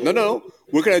that. They're like, no.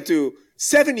 We're going to do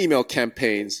 7 email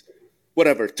campaigns, 3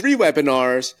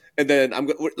 webinars. And then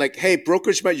like, hey,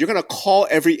 brokerage man, you're going to call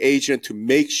every agent to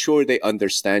make sure they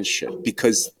understand shit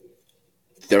because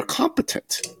they're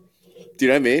competent. Do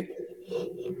you know what I mean?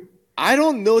 I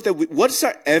don't know that what's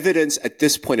our evidence at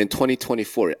this point in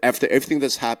 2024, after everything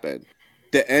that's happened,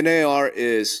 that NAR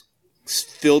is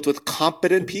filled with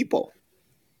competent people,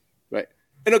 right?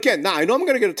 And again, now I know I'm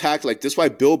going to get attacked. Like this is why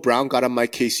Bill Brown got on my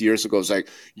case years ago. It's like,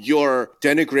 you're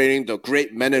denigrating the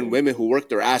great men and women who work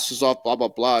their asses off, blah, blah,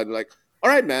 blah. And like, all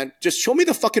right, man, just show me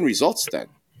the fucking results then,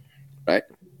 right?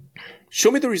 Show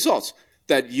me the results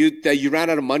that you ran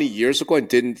out of money years ago and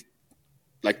didn't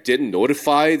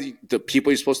notify the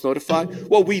people you're supposed to notify.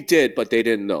 Well, we did, but they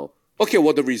didn't know. Okay,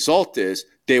 well, the result is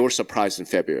they were surprised in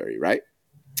February, right?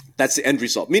 That's the end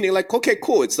result. Meaning like, okay,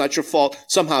 cool, it's not your fault.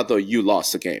 Somehow, though, you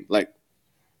lost the game. Like,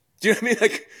 do you know what I mean?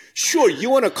 Like, sure,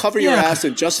 you want to cover your ass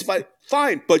and justify,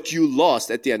 fine, but you lost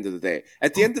at the end of the day.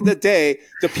 At the end of the day,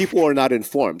 the people are not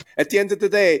informed. At the end of the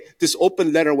day, this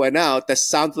open letter went out that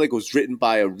sounded like it was written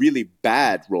by a really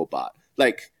bad robot.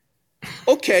 Like,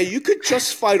 okay, you could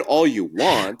justify it all you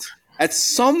want. At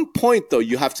some point, though,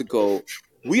 you have to go,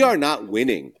 we are not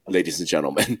winning, ladies and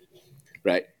gentlemen,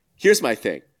 right? Here's my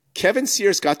thing. Kevin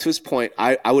Sears got to his point.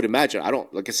 I would imagine.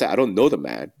 Like I said, I don't know the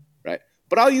man, right?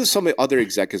 But I'll use some other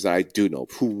executives that I do know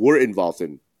who were involved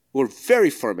who were very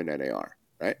firm in NAR,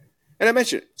 right? And I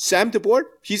mentioned Sam DeBoer.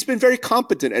 He's been very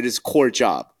competent at his core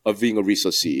job of being a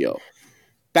resource CEO.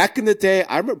 Back in the day,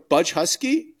 I remember Budge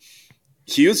Husky.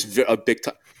 He was a big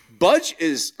time. Budge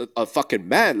is a fucking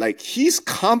man. Like, he's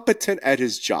competent at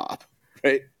his job,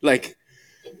 right? Like,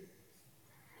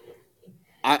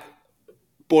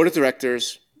 board of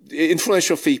directors,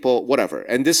 influential people, whatever.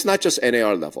 And this is not just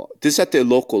NAR level. This is at the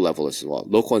local level as well,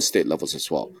 local and state levels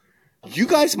as well. You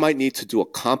guys might need to do a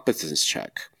competence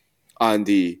check on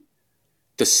the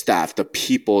staff, the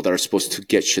people that are supposed to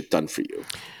get shit done for you.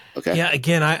 Okay. Yeah.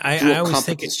 Again, I always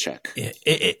think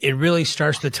it really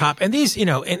starts at the top. And these, in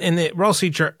the Wall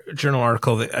Street Journal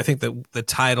article, I think the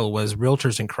title was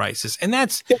 "Realtors in Crisis," and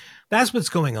that's what's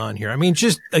going on here. I mean,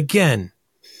 just again,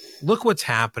 look what's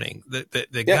happening.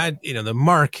 The guy, the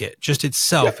market just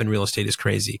itself in real estate is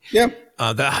crazy. Yeah.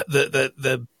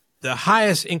 The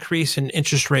highest increase in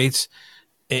interest rates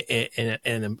in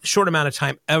a short amount of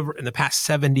time ever in the past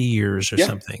 70 years or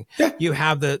something. Yeah. You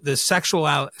have the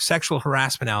sexual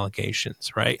harassment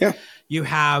allegations, right? Yeah. You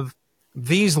have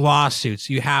these lawsuits.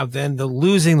 You have then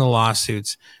losing the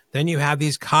lawsuits. Then you have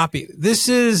these This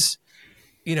is,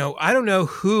 I don't know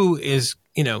who is,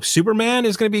 Superman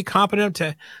is going to be competent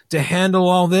to handle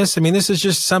all this. I mean, this is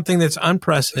just something that's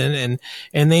unprecedented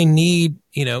and they need,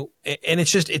 and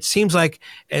it seems like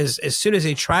as soon as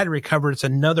they try to recover, it's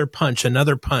another punch.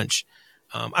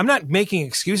 I'm not making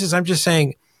excuses. I'm just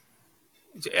saying,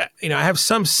 I have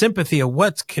some sympathy of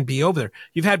what can be over there.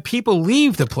 You've had people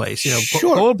leave the place,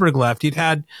 Sure. Goldberg left. You've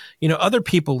had, other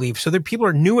people leave. So people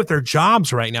are new at their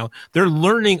jobs right now. They're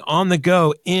learning on the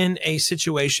go in a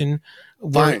situation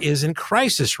where it is in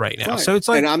crisis right now. Fine. So it's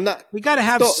like, we got to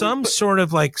have some sort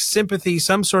of like sympathy,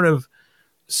 some sort of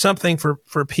something for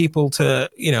people to,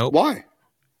 Why?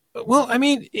 Well, I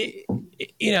mean,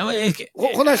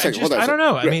 hold on a second. I don't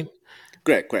know. Greg, I mean,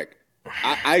 Greg,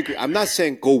 I agree. I'm not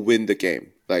saying go win the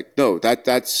game. Like, no,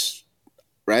 that's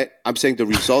right. I'm saying the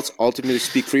results ultimately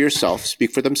speak for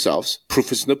themselves.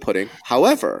 Proof is in the pudding.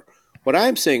 However, what I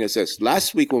am saying is this: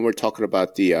 last week when we were talking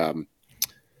about the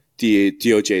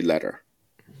DOJ letter,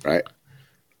 right?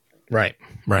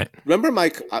 Remember,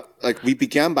 Mike? We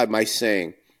began by Mike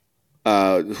saying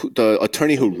the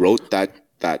attorney who wrote that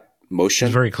motion.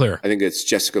 It's very clear. I think it's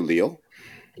Jessica Leal.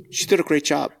 She did a great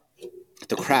job.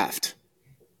 The craft,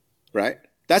 right?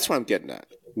 That's what I'm getting at.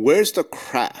 Where's the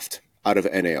craft out of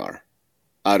NAR,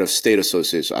 out of state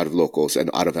associates, out of locals, and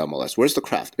out of MLS? Where's the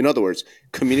craft? In other words,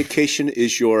 communication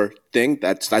is your thing.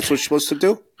 That's what you're supposed to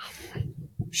do.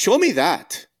 Show me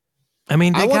that. I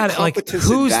mean, they got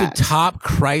who's the top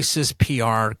crisis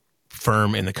PR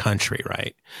firm in the country,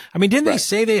 right? I mean, didn't they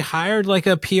say they hired like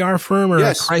a PR firm or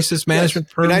a crisis management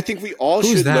firm? And I think we all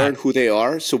should learn who they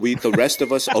are so the rest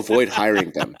of us avoid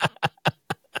hiring them.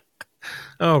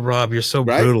 Oh, Rob, you're so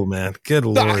brutal, man. Good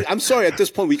Lord. I'm sorry. At this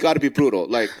point, we got to be brutal.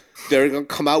 Like, they're going to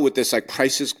come out with this like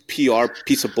crisis PR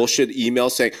piece of bullshit email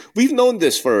saying, we've known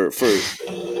this for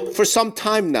some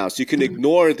time now. So you can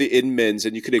ignore the Inmans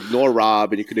and you can ignore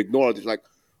Rob and you can ignore this. Like,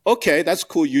 okay, that's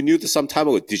cool. You knew this some time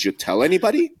ago. Did you tell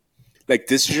anybody? Like,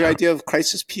 this is your idea of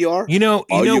crisis PR? Are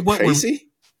you crazy?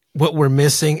 What we're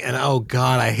missing, and oh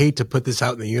God, I hate to put this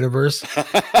out in the universe,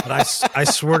 but I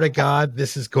swear to God,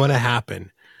 this is going to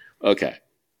happen. Okay.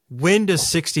 When does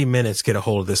 60 Minutes get a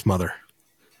hold of this mother?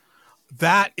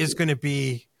 That is going to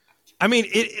be, I mean,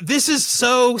 this is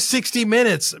so 60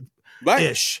 Minutes-ish.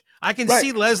 Right. I can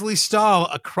see Leslie Stahl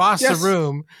across the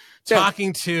room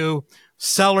talking to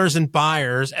sellers and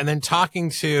buyers and then talking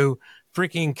to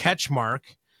freaking Ketchmark.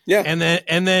 Yeah. And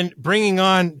then bringing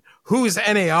on who's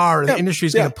NAR the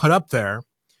industry's going to put up there.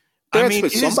 I mean,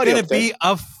 it's going to be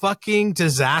a fucking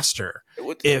disaster.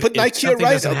 Put Nike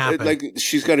right. Like,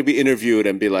 she's going to be interviewed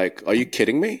and be like, "Are you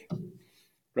kidding me?"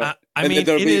 Right. I mean,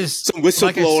 there'll be some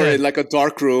whistleblower in like a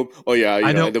dark room. Oh yeah,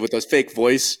 you know, with a fake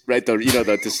voice, right?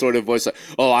 The distorted voice. Like,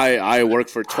 oh, I worked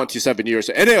for 27 years.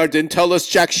 NAR didn't tell us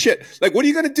jack shit. Like, what are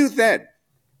you going to do then?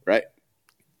 Right.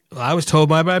 Well, I was told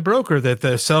by my broker that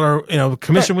the seller,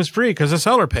 commission was free because the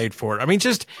seller paid for it. I mean,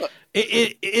 just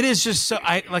it is just so.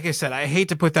 Like I said, I hate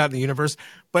to put that in the universe,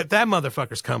 but that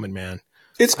motherfucker's coming, man.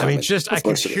 It's coming. I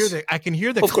mean, I can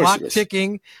hear the clock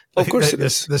ticking. Of course,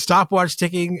 the stopwatch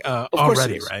ticking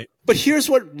already, right? But here's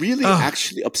what really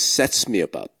actually upsets me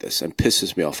about this and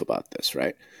pisses me off about this,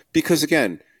 right? Because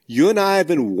again, you and I have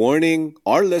been warning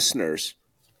our listeners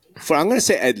for, I'm going to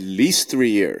say, at least 3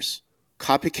 years.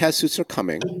 Copycat suits are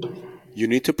coming. You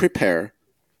need to prepare.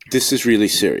 This is really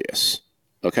serious.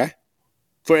 Okay?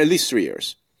 For at least 3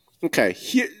 years. Okay.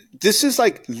 this is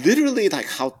like literally like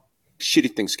how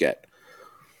shitty things get.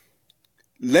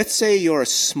 Let's say you're a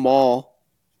small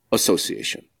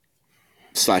association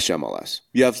 / MLS.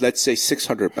 You have, let's say,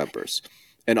 600 members.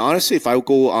 And honestly, if I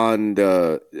go on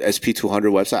the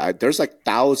SP200 website, there's like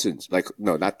thousands, like,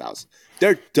 no, not thousands.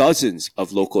 There are dozens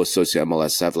of local associate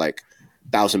MLS that have like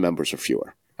 1,000 members or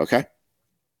fewer. Okay.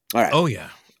 All right. Oh yeah.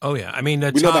 I mean,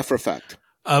 we know that for a fact.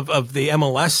 Of the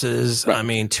MLSs, right. I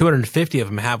mean, 250 of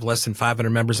them have less than 500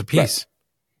 members apiece.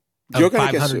 Right. You're going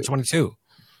to get 522.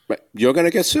 Right. You're going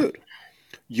to get sued.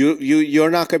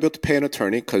 You're not going to be able to pay an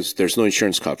attorney because there's no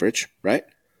insurance coverage, right?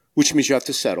 Which means you have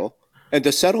to settle. And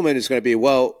the settlement is going to be,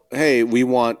 well, hey, we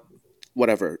want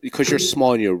whatever, because you're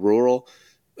small and you're rural,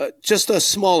 just a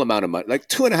small amount of money, like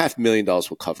 $2.5 million will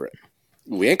cover it.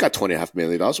 We ain't got $2.5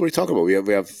 million. What are you talking about?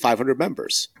 We have 500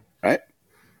 members, right?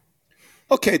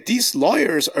 Okay, these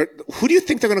lawyers who do you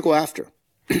think they're going to go after?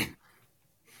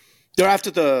 They're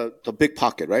after the big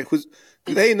pocket, right?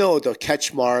 They know the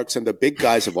catch marks and the big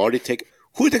guys have already taken.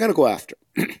 Who are they going to go after?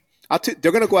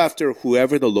 They're going to go after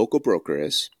whoever the local broker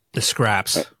is. The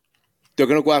scraps. Right? They're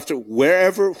going to go after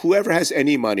whoever has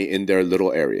any money in their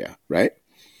little area, right?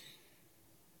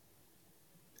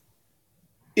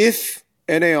 If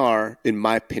NAR, in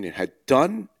my opinion, had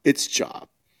done its job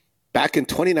back in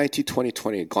 2019,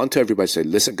 2020, and gone to everybody and said,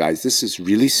 listen, guys, this is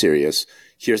really serious.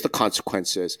 Here's the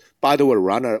consequences. By the way,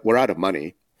 we're out of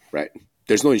money, right?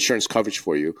 There's no insurance coverage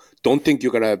for you. Don't think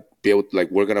you're going to be able to,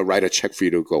 like, we're going to write a check for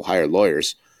you to go hire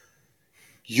lawyers.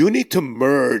 You need to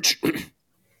merge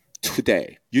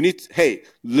today. You need, hey,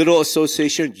 little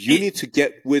association, you need to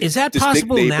get with Is that this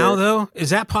possible big neighbor. now, though? Is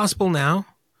that possible now?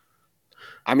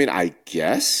 I mean, I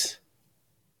guess.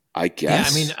 Yeah,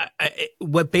 I mean,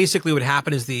 what basically would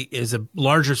happen is a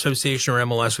larger association or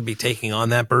MLS would be taking on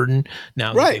that burden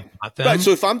now. Right. Right.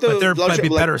 So if I'm but there might be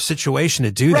a better situation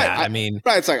to do that. I mean,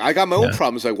 right. It's like, I got my own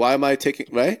problems. Like, why am I taking,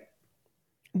 right?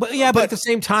 But yeah, but at the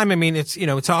same time, I mean, it's,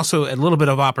 it's also a little bit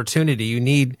of opportunity. You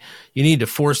need to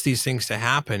force these things to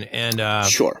happen. And,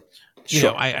 sure.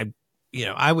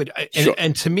 I would,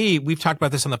 and to me, we've talked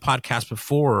about this on the podcast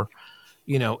before.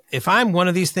 If I'm one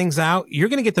of these things out, you're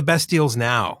going to get the best deals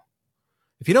now.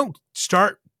 If you don't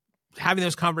start having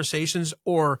those conversations,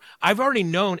 or I've already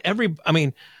known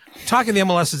talking to the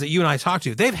MLSs that you and I talk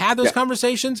to, they've had those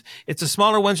conversations. It's the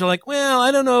smaller ones who are like, well,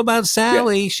 I don't know about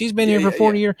Sally. She's been here for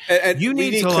 40 years. And you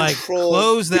need to like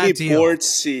close that deal. Board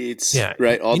seats,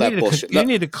 right? All that bullshit. You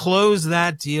need to close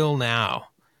that deal now.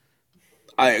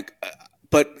 But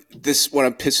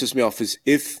what pisses me off is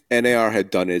if NAR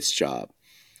had done its job,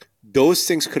 those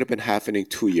things could have been happening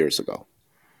 2 years ago.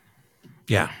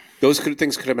 Yeah. Those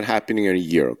things could have been happening a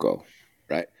year ago,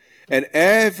 right? And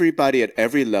everybody at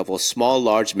every level, small,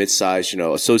 large, mid-size,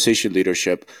 association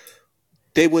leadership,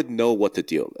 they would know what the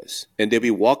deal is. And they'd be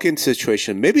walking into a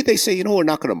situation. Maybe they say, we're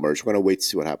not going to merge. We're going to wait to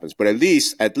see what happens. But at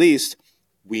least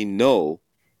we know,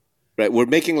 right? We're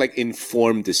making like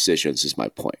informed decisions is my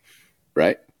point,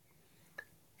 right?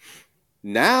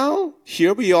 Now,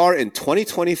 here we are in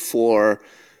 2024.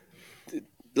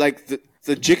 Like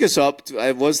the jig is up.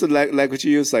 What's the language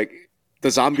you use? Like the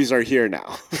zombies are here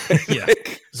now. Yeah,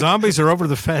 zombies are over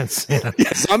the fence. Yeah,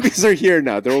 zombies are here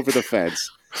now. They're over the fence,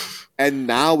 and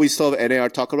now we still have NAR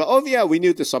talking about. Oh yeah, we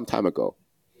knew this some time ago.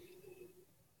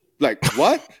 Like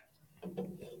what?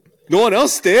 No one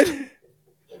else did.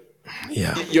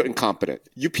 Yeah, you're incompetent.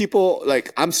 You people,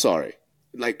 like, I'm sorry,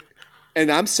 like, and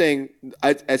I'm saying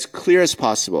as clear as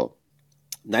possible.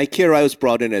 Nike Arai was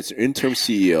brought in as an interim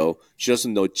CEO. She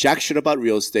doesn't know jack shit about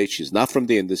real estate. She's not from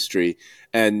the industry.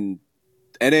 And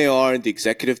NAR and the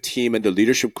executive team and the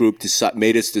leadership group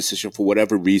made its decision for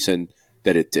whatever reason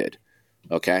that it did.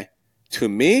 Okay? To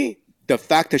me, the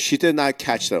fact that she did not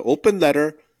catch the open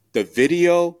letter, the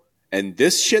video, and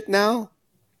this shit now,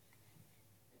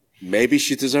 maybe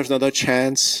she deserves another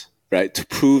chance, right, to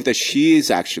prove that she is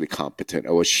actually competent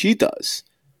at what she does,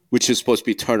 which is supposed to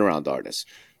be turnaround artist.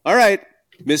 All right.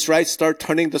 Ms. Wright, start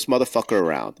turning this motherfucker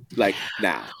around. Like,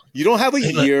 now. You don't have a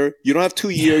year. You don't have 2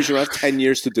 years. You don't have 10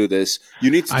 years to do this. You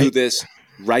need to do this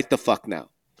right the fuck now.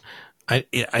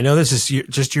 I know this is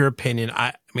just your opinion.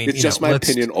 I mean, it's just my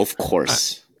opinion, of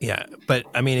course. Yeah. But,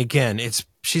 I mean, again,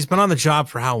 she's been on the job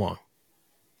for how long?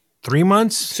 3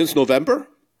 months? Since November?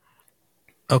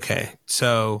 Okay.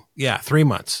 So, yeah, 3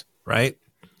 months, right?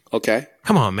 Okay.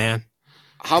 Come on, man.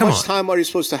 How much time are you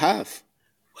supposed to have?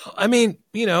 I mean,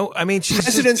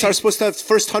 presidents are supposed to have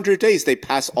first 100 days. They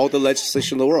pass all the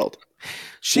legislation in the world.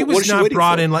 She was not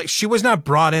brought in that.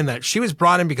 She was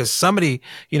brought in because somebody,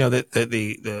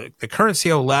 the current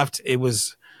CEO left. It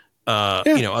was,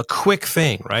 a quick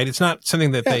thing, right? It's not something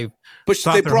that they. But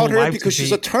they brought her in because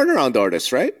she's a turnaround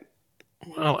artist, right?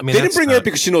 Well, I mean, they didn't bring her in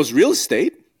because she knows real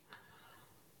estate.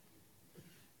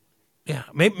 Yeah,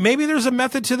 maybe there's a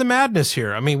method to the madness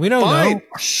here. I mean, we don't know.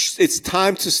 It's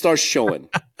time to start showing.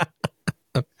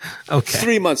 Okay.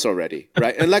 3 months already,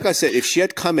 right? And like I said, if she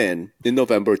had come in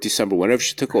November, December, whenever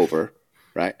she took over,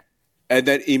 right? And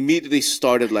then immediately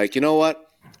started like, you know what?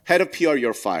 Head of PR,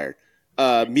 you're fired.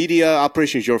 Media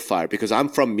operations, you're fired because I'm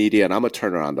from media and I'm a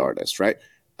turnaround artist, right?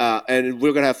 And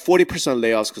we're going to have 40%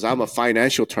 layoffs because I'm a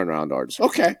financial turnaround artist.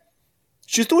 Okay.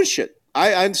 She's doing shit.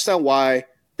 I understand why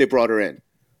they brought her in.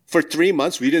 For 3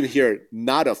 months, we didn't hear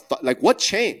not a like what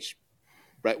changed,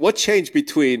 right? What changed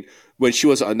between when she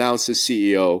was announced as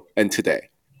CEO and today?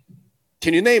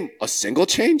 Can you name a single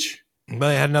change? Well,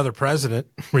 they had another president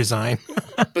resign.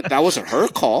 But that wasn't her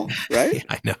call, right? Yeah,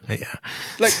 I know. Yeah.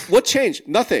 Like what changed?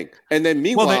 Nothing. And then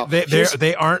meanwhile,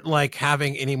 they aren't like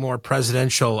having any more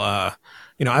presidential. I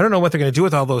don't know what they're going to do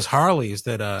with all those Harleys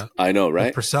that. I know,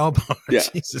 right? Purcell bought. Yeah.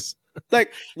 Jesus.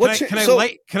 Like what? Can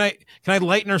I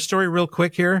lighten our story real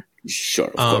quick here? Sure,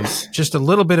 of course. Just a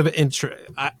little bit of an intro.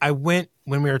 I went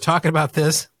when we were talking about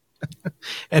this,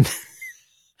 and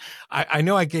I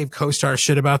know I gave CoStar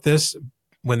shit about this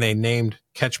when they named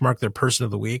Ketchmark their Person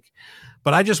of the Week,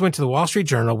 but I just went to the Wall Street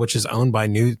Journal, which is owned by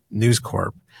News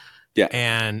Corp. Yeah,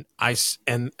 and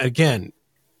again,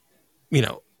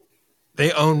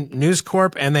 they own News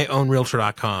Corp and they own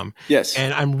Realtor.com. Yes.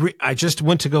 And I just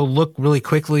went to go look really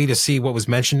quickly to see what was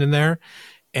mentioned in there.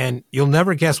 And you'll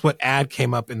never guess what ad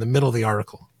came up in the middle of the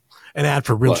article. An ad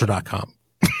for Realtor.com.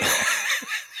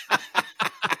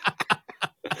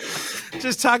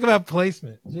 Just talk about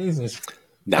placement. Jesus.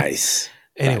 Nice.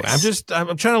 Anyway, nice.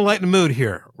 I'm trying to lighten the mood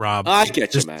here, Rob. I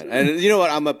get you, man. And you know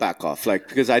what? I'm going to back off,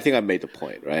 because I think I made the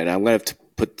point, right? And I'm going to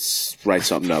have to write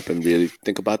something up and really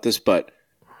think about this. But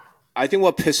I think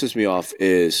what pisses me off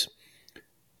is,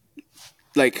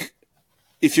 like,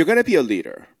 if you're going to be a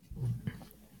leader,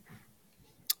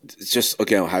 just,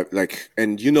 again,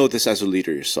 and you know this as a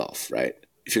leader yourself, right?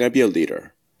 If you're going to be a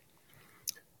leader,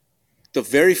 the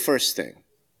very first thing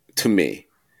to me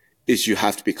is you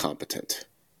have to be competent.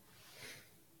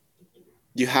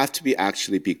 You have to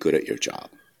actually be good at your job,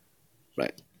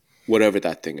 right? Whatever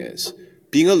that thing is.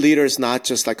 Being a leader is not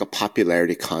just like a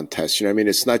popularity contest. You know what I mean?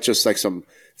 It's not just like some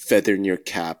feather in your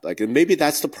cap. Like, and maybe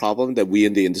that's the problem that we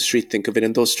in the industry think of it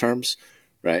in those terms,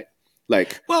 right?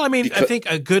 Like, well, I mean, I think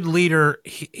a good leader,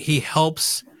 he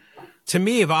helps. To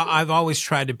me, I've always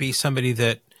tried to be somebody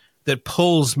that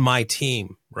pulls my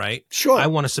team, right? Sure. I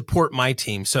want to support my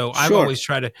team. So I've always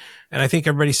tried to, and I think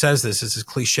everybody says this is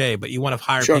cliche, but you want to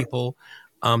hire people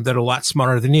that are a lot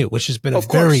smarter than you, which has been a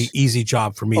very easy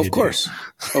job for me to do. Of course.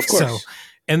 So,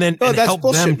 and then help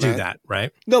them do that,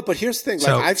 right? No, but here's the thing.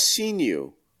 Like, I've seen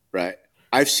you, right?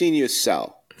 I've seen you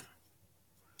sell.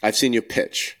 I've seen you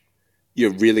pitch.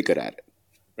 You're really good at it,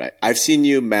 right? I've seen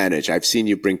you manage. I've seen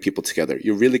you bring people together.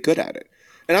 You're really good at it.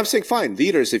 And I'm saying, fine,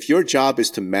 leaders, if your job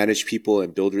is to manage people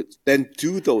and build it, then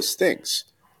do those things,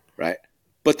 right?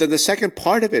 But then the second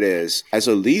part of it is, as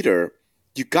a leader,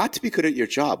 you got to be good at your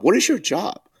job. What is your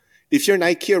job? If you're an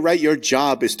IKEA, right, your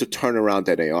job is to turn around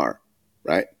NAR,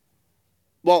 right?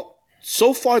 Well,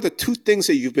 so far, the two things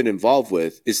that you've been involved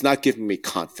with is not giving me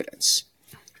confidence.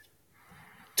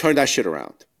 Turn that shit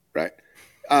around, right?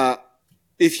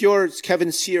 If you're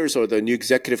Kevin Sears or the new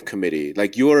executive committee,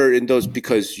 like you're in those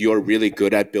because you're really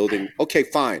good at building, okay,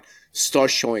 fine. Start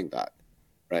showing that,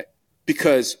 right?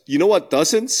 Because you know what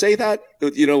doesn't say that?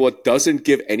 You know what doesn't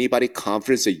give anybody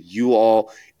confidence that you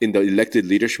all in the elected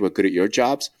leadership are good at your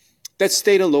jobs? That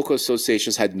state and local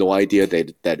associations had no idea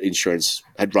that insurance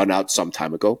had run out some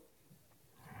time ago,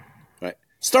 right?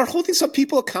 Start holding some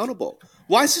people accountable.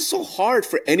 Why is it so hard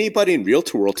for anybody in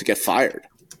Realtor world to get fired?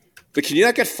 But can you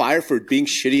not get fired for being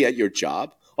shitty at your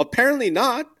job? Apparently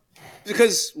not,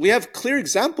 because we have clear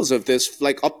examples of this,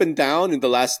 like up and down in the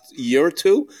last year or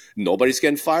two. Nobody's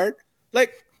getting fired.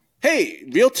 Like, hey,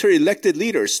 Realtor elected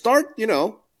leaders, start,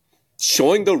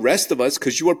 showing the rest of us,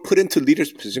 because you are put into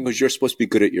leadership position because you're supposed to be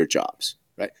good at your jobs,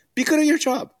 right? Be good at your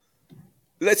job.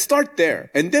 Let's start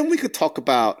there. And then we could talk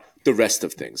about the rest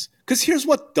of things. Because here's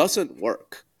what doesn't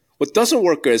work. What doesn't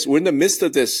work is we're in the midst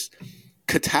of this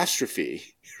catastrophe,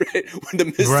 right? We're in the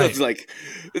midst of like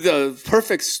the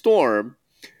perfect storm,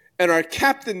 and our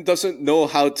captain doesn't know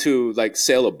how to like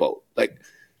sail a boat. Like,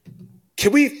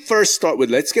 can we first start with,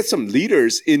 let's get some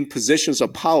leaders in positions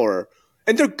of power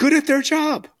and they're good at their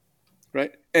job,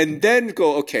 right? And then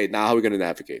go, okay, now how are we going to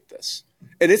navigate this?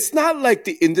 And it's not like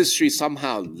the industry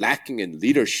somehow lacking in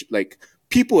leadership. Like,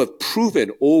 people have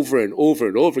proven over and over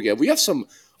and over again. We have some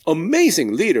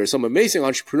amazing leaders, some amazing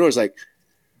entrepreneurs. Like,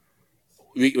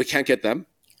 we can't get them.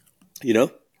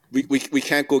 We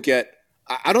can't go get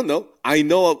I don't know.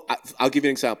 I'll give you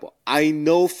an example. I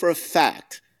know for a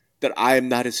fact that I am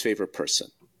not his favorite person.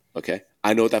 Okay?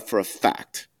 I know that for a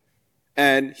fact.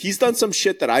 And he's done some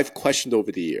shit that I've questioned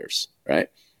over the years, right?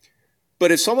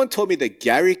 But if someone told me that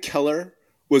Gary Keller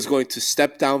was going to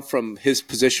step down from his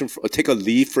position, or take a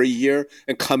leave for a year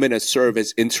and come in and serve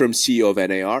as interim CEO of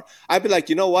NAR, I'd be like,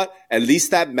 you know what? At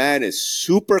least that man is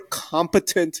super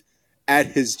competent at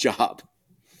his job.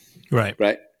 Right.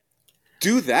 Right?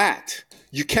 Do that.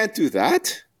 You can't do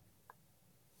that.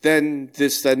 Then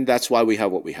that's why we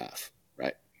have what we have.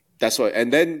 Right? That's why.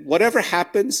 And then whatever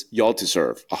happens, y'all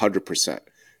deserve 100%.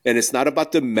 And it's not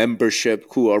about the membership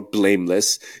who are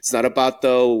blameless. It's not about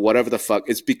the whatever the fuck.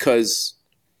 It's because,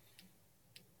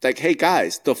 like, hey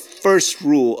guys, the first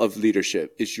rule of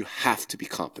leadership is you have to be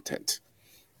competent.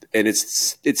 And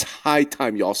it's high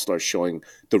time y'all start showing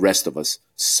the rest of us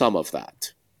some of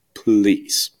that.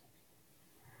 Please.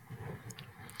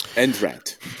 End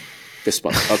rant. This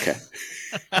month. Okay.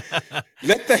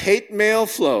 Let the hate mail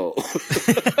flow.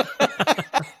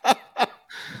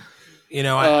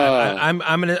 I'm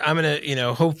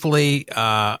gonna, hopefully,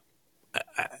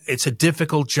 it's a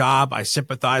difficult job. I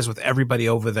sympathize with everybody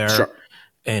over there. Sure.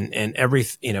 And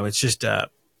it's just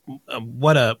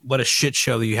what a shit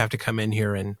show that you have to come in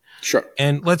here and sure.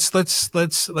 And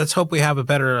let's hope we have a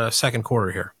better second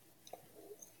quarter here.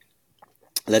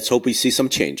 Let's hope we see some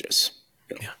changes.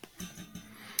 Yeah.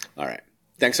 All right.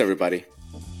 Thanks, everybody.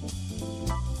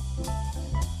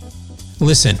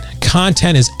 Listen,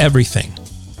 content is everything.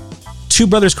 Two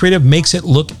Brothers Creative makes it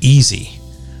look easy.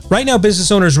 Right now,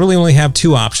 business owners really only have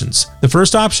two options. The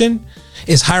first option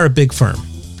is hire a big firm.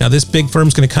 Now, this big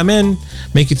firm's going to come in,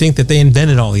 make you think that they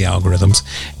invented all the algorithms,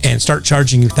 and start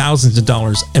charging you thousands of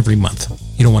dollars every month.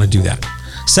 You don't want to do that.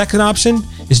 Second option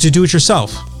is to do it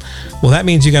yourself. Well, that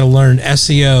means you got to learn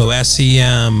SEO,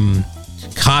 SEM,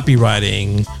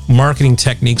 copywriting, marketing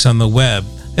techniques on the web.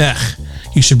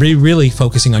 You should be really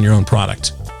focusing on your own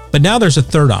product. But now there's a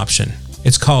third option.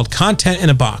 It's called Content in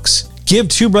a Box. Give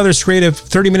Two Brothers Creative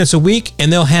 30 minutes a week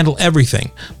and they'll handle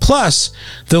everything. Plus,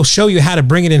 they'll show you how to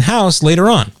bring it in-house later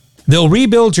on. They'll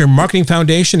rebuild your marketing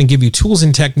foundation and give you tools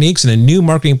and techniques and a new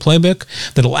marketing playbook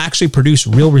that'll actually produce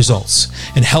real results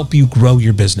and help you grow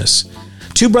your business.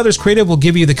 Two Brothers Creative will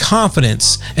give you the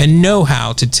confidence and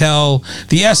know-how to tell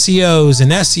the SEOs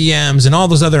and SEMs and all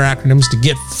those other acronyms to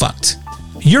get fucked.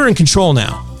 You're in control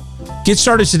now. Get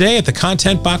started today at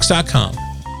thecontentbox.com.